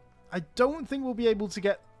 more. I don't think we'll be able to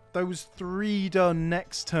get those 3 done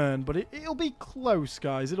next turn, but it'll be close,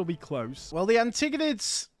 guys. It'll be close. Well, the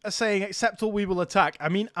Antigonids are saying, accept or we will attack. I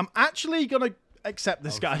mean, I'm actually going to accept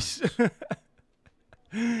this, guys.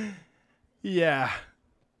 Yeah.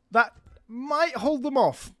 That might hold them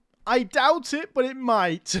off. I doubt it, but it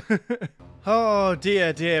might. Oh,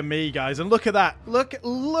 dear, dear me, guys. And look at that.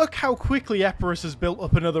 Look how quickly Epirus has built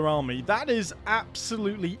up another army. That is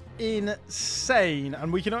absolutely insane.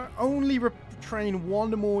 And we can only train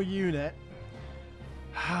 1 more unit.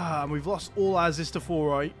 And we've lost all our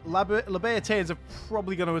Zistophoroi. Labaeoteans are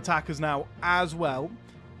probably going to attack us now as well.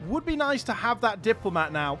 Would be nice to have that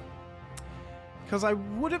diplomat now, because I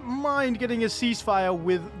wouldn't mind getting a ceasefire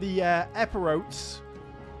with the Epirotes.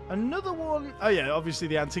 Another one. Oh, yeah, obviously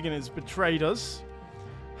the Antigonids betrayed us.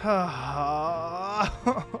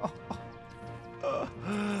 Oh,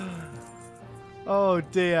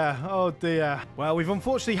 dear. Oh, dear. Well, we've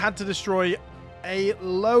unfortunately had to destroy a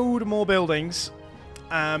load more buildings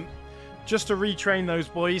just to retrain those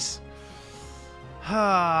boys.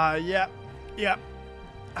 Yeah.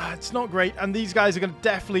 It's not great. And these guys are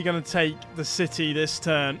definitely going to take the city this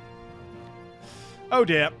turn. Oh,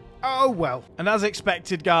 dear. Oh, well. And as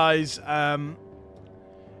expected, guys, I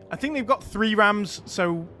think they've got 3 rams,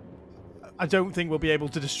 so I don't think we'll be able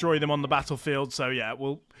to destroy them on the battlefield. So, yeah,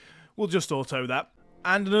 we'll just auto that.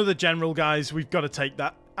 And another general, guys. We've got to take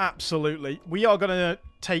that. Absolutely. We are going to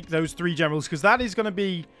take those 3 generals, because that is going to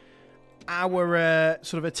be our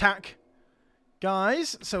sort of attack,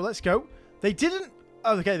 guys. So, let's go. They didn't...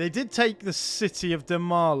 Okay, they did take the city of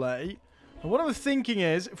Demale. And what I'm thinking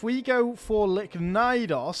is, if we go for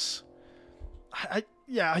Lycnidos, I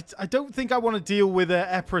don't think I want to deal with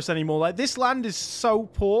Epirus anymore. Like, this land is so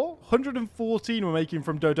poor. 114 we're making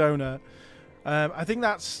from Dodona. I think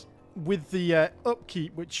that's with the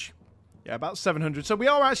upkeep, which, yeah, about 700. So we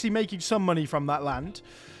are actually making some money from that land.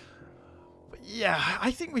 But yeah, I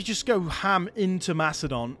think we just go ham into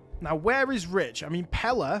Macedon. Now, where is Rich? I mean,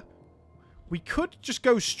 Pella. We could just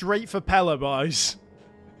go straight for Pella, boys.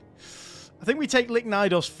 I think we take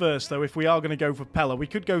Lycnidos first, though, if we are going to go for Pella. We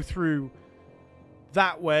could go through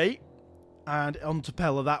that way and onto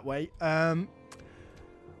Pella that way. But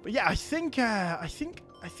yeah, I think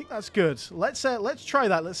that's good. Let's try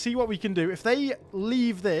that. Let's see what we can do. If they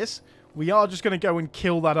leave this, we are just going to go and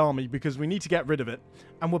kill that army, because we need to get rid of it.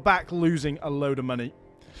 And we're back losing a load of money.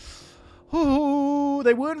 Ooh,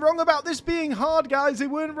 they weren't wrong about this being hard, guys. They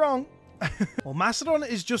weren't wrong. Well, Macedon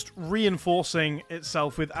is just reinforcing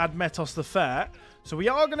itself with Admetos the Fair. So we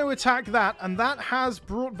are going to attack that, and that has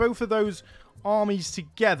brought both of those armies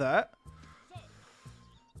together.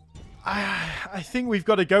 I think we've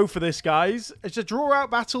got to go for this, guys. It's a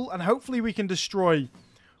draw-out battle, and hopefully we can destroy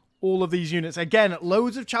all of these units. Again,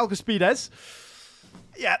 loads of Chalcospides.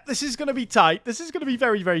 Yeah, this is going to be tight. This is going to be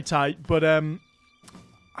very, very tight. But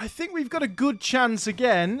I think we've got a good chance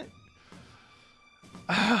again.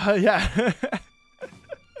 Yeah.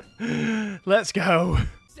 Let's go.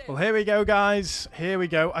 Well, here we go, guys. Here we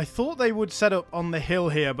go. I thought they would set up on the hill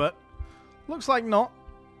here, but looks like not.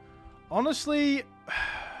 Honestly,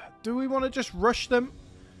 do we want to just rush them?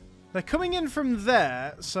 They're coming in from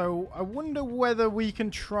there, so I wonder whether we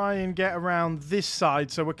can try and get around this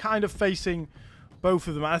side. So we're kind of facing both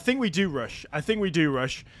of them. I think we do rush. I think we do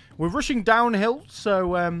rush. We're rushing downhill,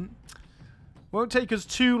 so won't take us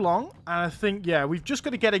too long. And I think, yeah, we've just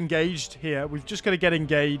got to get engaged here. We've just got to get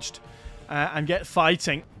engaged and get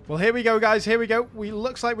fighting. Well, here we go, guys. Here we go.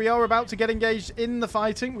 Looks like we are about to get engaged in the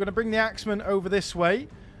fighting. We're going to bring the Axemen over this way.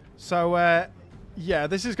 So, yeah,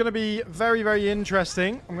 this is going to be very, very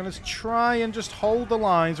interesting. I'm going to try and just hold the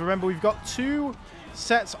lines. Remember, we've got 2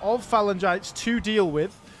 sets of phalangites to deal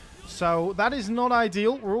with. So that is not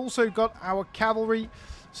ideal. We're also got our cavalry.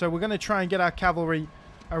 So we're going to try and get our cavalry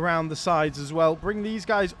around the sides as well. Bring these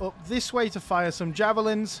guys up this way to fire some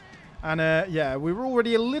javelins. And yeah, we were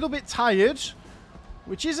already a little bit tired,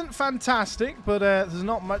 which isn't fantastic, but there's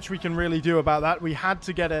not much we can really do about that. We had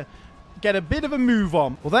to get a bit of a move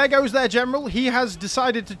on. Well, there goes their general. He has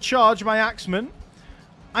decided to charge my axeman.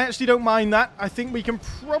 I actually don't mind that. I think we can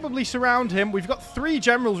probably surround him. We've got 3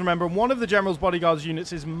 generals, remember, and one of the general's bodyguards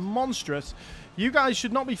units is monstrous. You guys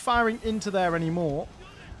should not be firing into there anymore.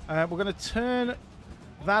 We're going to turn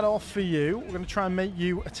that off for you. We're going to try and make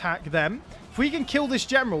you attack them. If we can kill this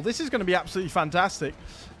general, this is going to be absolutely fantastic.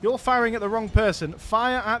 You're firing at the wrong person.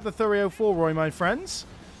 Fire at the 304, Roy, my friends.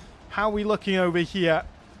 How are we looking over here?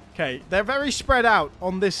 Okay, they're very spread out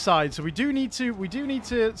on this side, so we do need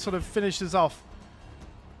to sort of finish this off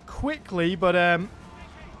quickly, but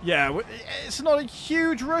yeah, it's not a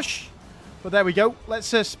huge rush, but there we go. Let's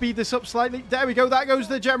speed this up slightly. There we go. That goes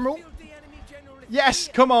the general. Yes,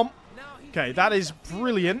 come on. Okay, that is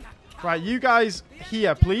brilliant. Right, you guys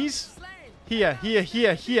here, please. Here, here,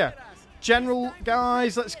 here, here. General,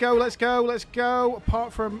 guys, let's go, let's go, let's go.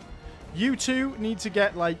 Apart from you two, need to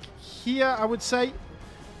get, like, here, I would say.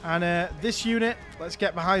 And this unit, let's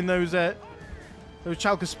get behind those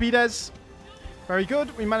Chalcospides. Very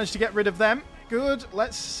good. We managed to get rid of them. Good.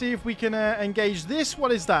 Let's see if we can engage this.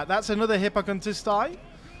 What is that? That's another Hippocontisti.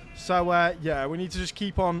 So, yeah, we need to just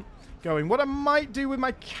keep on going. What I might do with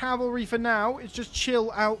my cavalry for now is just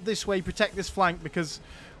chill out this way, protect this flank, because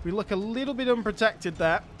we look a little bit unprotected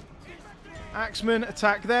there. Axemen,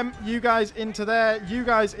 attack them. You guys into there. You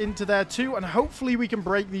guys into there too. And hopefully we can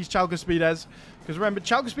break these Chalcospides. Because remember,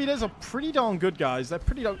 Chalcospides are pretty darn good, guys. They're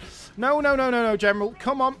pretty darn... No, no, no, no, no, General.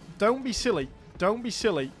 Come on. Don't be silly. Don't be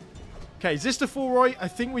silly. Okay, Zista-Foroi. I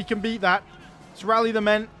think we can beat that. Let's rally the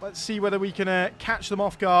men. Let's see whether we can catch them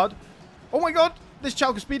off guard. Oh my god. This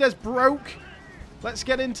Chalcospides broke. Let's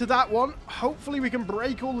get into that one. Hopefully we can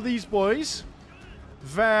break all of these boys.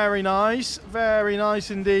 Very nice. Very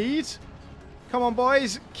nice indeed. Come on,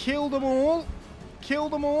 boys. Kill them all. Kill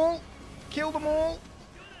them all. Kill them all.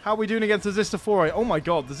 How are we doing against the Zista-Foroi? Oh my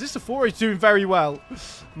god, the Zista-Foroi is doing very well.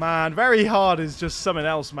 Man, very hard is just something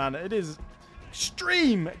else, man. It is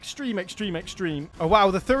extreme, extreme, extreme, extreme. Oh wow,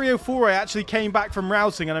 the 304 actually came back from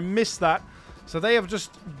rousing and I missed that. So they have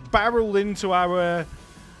just barreled into our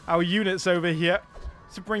units over here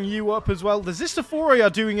to bring you up as well. The Zista-Foroi are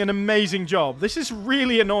doing an amazing job. This is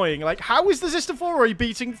really annoying. Like, how is the Zista-Foroi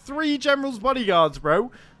beating 3 generals' bodyguards,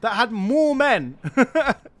 bro, that had more men?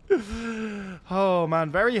 Oh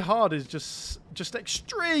man, very hard is just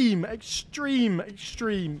extreme, extreme,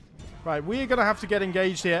 extreme. Right, we're gonna have to get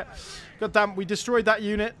engaged here. God damn, we destroyed that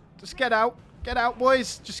unit. Just get out,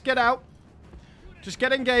 boys. Just get out. Just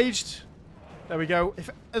get engaged. There we go.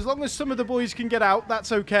 As long as some of the boys can get out,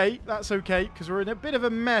 that's okay. That's okay, because we're in a bit of a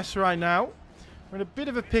mess right now. We're in a bit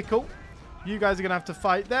of a pickle. You guys are gonna have to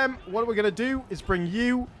fight them. What we're gonna do is bring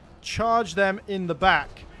you, charge them in the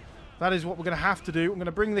back. That is what we're going to have to do. I'm going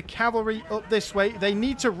to bring the cavalry up this way. They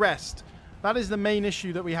need to rest. That is the main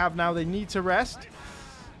issue that we have now. They need to rest.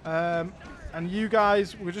 And you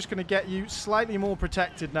guys, we're just going to get you slightly more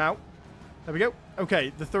protected now. There we go.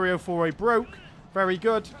 Okay, the 304 broke. Very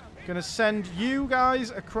good. Going to send you guys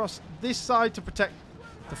across this side to protect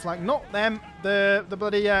the flank. Not them. The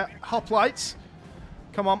bloody hoplites.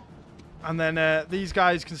 Come on. And then these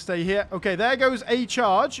guys can stay here. Okay, there goes a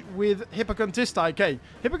charge with Hippocontisti. Okay,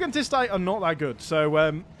 Hippocontisti are not that good,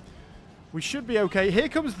 so we should be okay. Here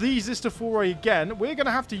comes the Zista-Foroi again. We're going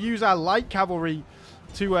to have to use our light cavalry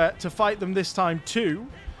to fight them this time too,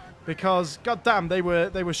 because goddamn, they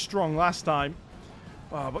were strong last time.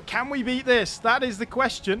 Oh, but can we beat this? That is the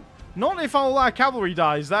question. Not if all our cavalry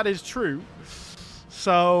dies. That is true.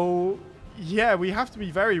 So yeah, we have to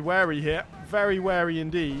be very wary here. Very wary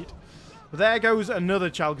indeed. There goes another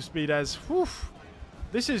Chalcospides. Whew.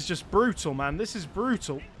 This is just brutal, man. This is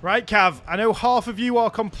brutal. Right, Cav, I know half of you are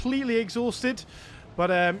completely exhausted, but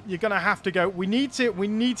you're going to have to go. We need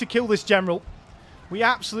to kill this general. We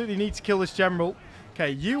absolutely need to kill this general.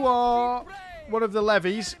 Okay, you are one of the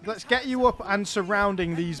levies. Let's get you up and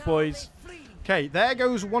surrounding these boys. Okay, there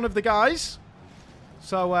goes one of the guys.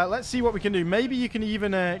 So let's see what we can do. Maybe you can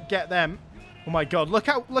even get them. Oh my god, look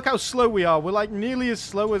how slow we are. We're like nearly as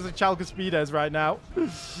slow as the Chalcospides right now.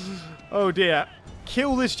 Oh dear.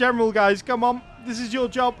 Kill this general, guys. Come on. This is your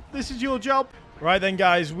job. This is your job. Right then,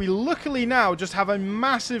 guys. We luckily now just have a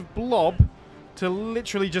massive blob to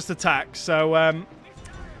literally just attack. So,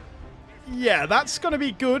 yeah, that's going to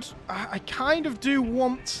be good. I kind of do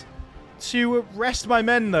want to rest my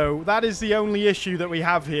men, though. That is the only issue that we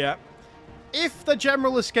have here. If the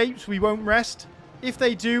general escapes, we won't rest. If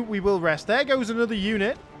they do, we will rest. There goes another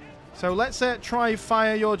unit. So let's try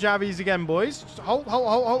fire your javies again, boys. Just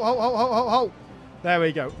hold. There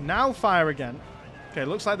we go. Now fire again. Okay,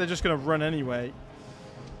 looks like they're just going to run anyway.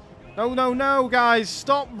 No, no, no, guys.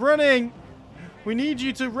 Stop running. We need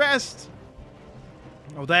you to rest.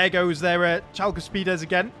 Oh, there goes their Chalcospidez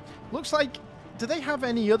again. Looks like... Do they have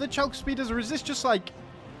any other Chalcospidez, or is this just like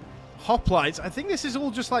hoplites? I think this is all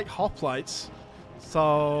just like hoplites.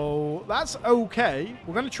 So that's okay.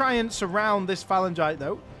 We're going to try and surround this phalangite,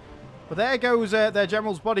 though. But there goes their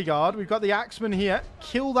general's bodyguard. We've got the axeman here.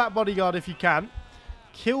 Kill that bodyguard if you can.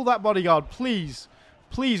 Kill that bodyguard, please.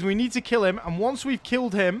 Please, we need to kill him. And once we've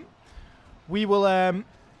killed him, we will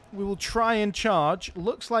try and charge.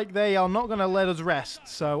 Looks like they are not going to let us rest.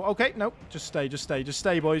 So, okay, nope. Just stay, just stay. Just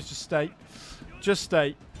stay, boys. Just stay. Just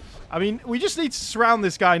stay. I mean, we just need to surround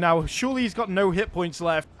this guy now. Surely he's got no hit points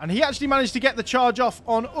left. And he actually managed to get the charge off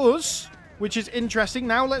on us, which is interesting.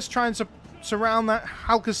 Now let's try and surround that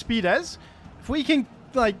Chalcospidez. If we can,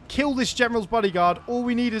 like, kill this general's bodyguard, all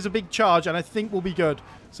we need is a big charge, and I think we'll be good.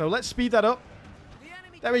 So let's speed that up.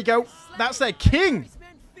 There we go. That's their king.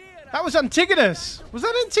 That was Antigonus. Was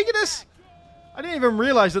that Antigonus? I didn't even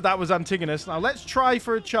realize that that was Antigonus. Now let's try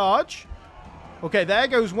for a charge. Okay, there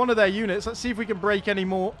goes one of their units. Let's see if we can break any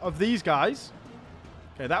more of these guys.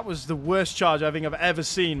 Okay, that was the worst charge I think I've ever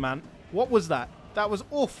seen, man. What was that? That was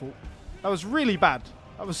awful. That was really bad.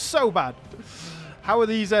 That was so bad. How are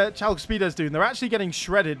these Chalcospidez doing? They're actually getting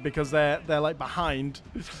shredded because they're like behind.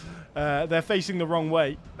 They're facing the wrong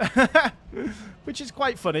way. Which is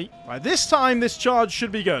quite funny. Right, this time this charge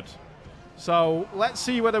should be good. So let's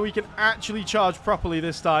see whether we can actually charge properly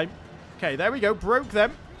this time. Okay, there we go. Broke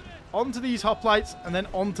them. Onto these hoplites and then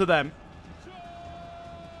onto them.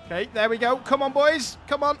 Okay, there we go. Come on, boys.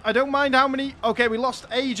 Come on. I don't mind how many... Okay, we lost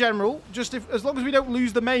a general. Just as long as we don't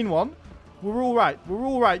lose the main one, we're all right. We're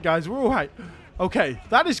all right, guys. We're all right. Okay,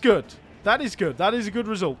 that is good. That is good. That is a good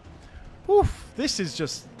result. Oof, this is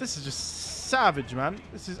just savage, man.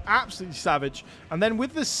 This is absolutely savage. And then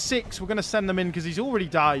with the 6, we're going to send them in because he's already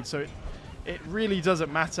died, so it really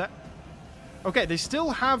doesn't matter. Okay, they still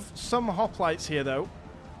have some hoplites here, though.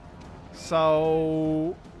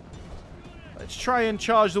 So let's try and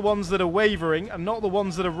charge the ones that are wavering and not the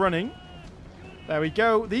ones that are running. There we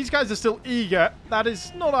go. These guys are still eager. That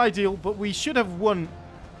is not ideal, but we should have won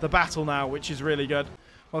the battle now, which is really good.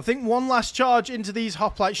 Well, I think one last charge into these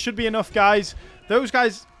hoplites should be enough, guys. Those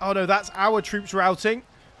guys... Oh, no, that's our troops routing.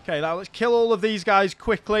 Okay, now let's kill all of these guys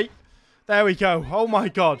quickly. There we go. Oh, my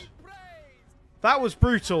God. That was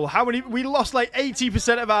brutal. How many... We lost like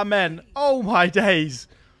 80% of our men. Oh, my days.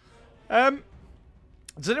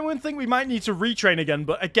 Does anyone think we might need to retrain again?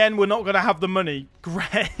 But again, we're not going to have the money.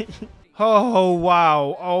 Great. Oh,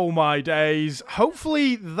 wow. Oh, my days.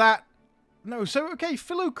 Hopefully that... No, so, okay,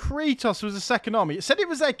 Philocrates was the second army. It said it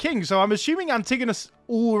was their king, so I'm assuming Antigonus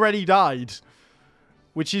already died.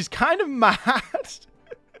 Which is kind of mad.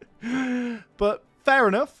 But fair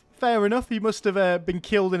enough. Fair enough. He must have been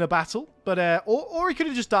killed in a battle. But or he could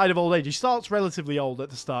have just died of old age. He starts relatively old at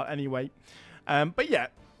the start anyway. But yeah.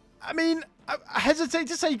 I mean, I hesitate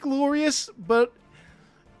to say glorious, but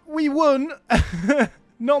we won.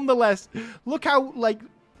 Nonetheless, look how, like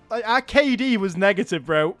our KD was negative,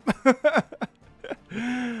 bro.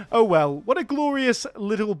 Oh, well. What a glorious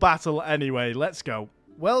little battle anyway. Let's go.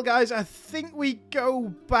 Well, guys, I think we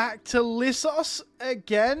go back to Lissos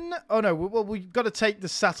again. Oh, no. Well, we've got to take the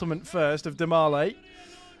settlement first of Damale.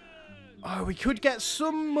 Oh, we could get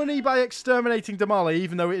some money by exterminating Damale,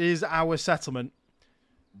 even though it is our settlement.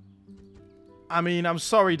 I mean, I'm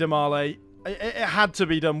sorry, Damale. It had to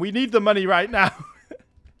be done. We need the money right now.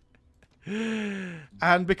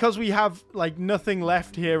 And because we have, like, nothing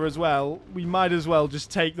left here as well, we might as well just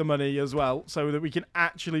take the money as well so that we can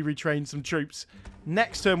actually retrain some troops.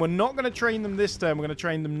 Next turn, we're not going to train them this turn. We're going to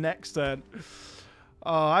train them next turn.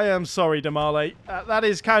 Oh, I am sorry, Damale. That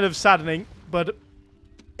is kind of saddening, but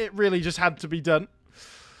it really just had to be done.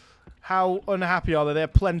 How unhappy are they? They're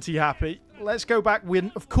plenty happy. Let's go back.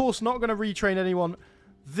 We're, of course, not going to retrain anyone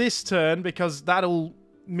this turn because that'll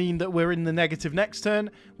mean that we're in the negative next turn.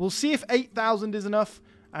 We'll see if 8,000 is enough,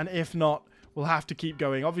 and if not, we'll have to keep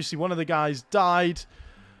going. Obviously, one of the guys died.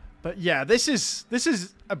 But yeah, this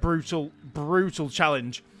is a brutal, brutal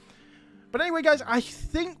challenge. But anyway, guys, I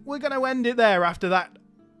think we're going to end it there after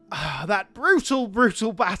that brutal,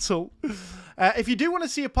 brutal battle. If you do want to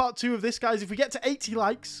see a part 2 of this, guys, if we get to 80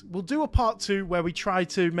 likes, we'll do a part 2 where we try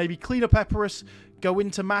to maybe clean up Epirus, go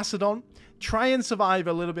into Macedon, try and survive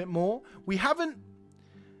a little bit more. We haven't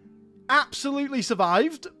absolutely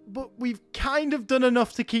survived, but we've kind of done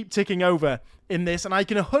enough to keep ticking over in this, and I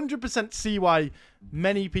can 100% see why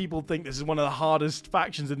many people think this is one of the hardest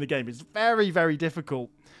factions in the game. It's very, very difficult,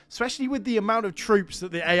 especially with the amount of troops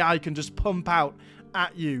that the AI can just pump out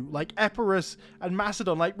at you, like Epirus and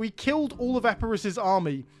Macedon. Like, we killed all of Epirus's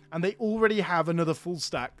army, and they already have another full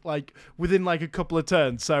stack, like, within, like, a couple of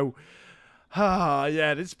turns, so...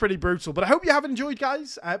 yeah, it's pretty brutal. But I hope you have enjoyed,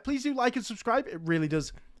 guys. Please do like and subscribe. It really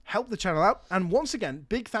does help the channel out. And once again,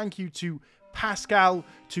 big thank you to Pascal,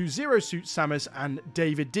 to Zero Suit Samus, and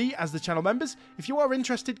David D as the channel members. If you are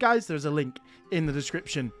interested, guys, there's a link in the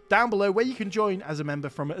description down below where you can join as a member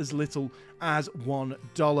from as little as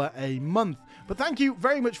 $1 a month. But thank you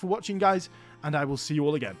very much for watching, guys, and I will see you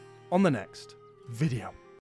all again on the next video.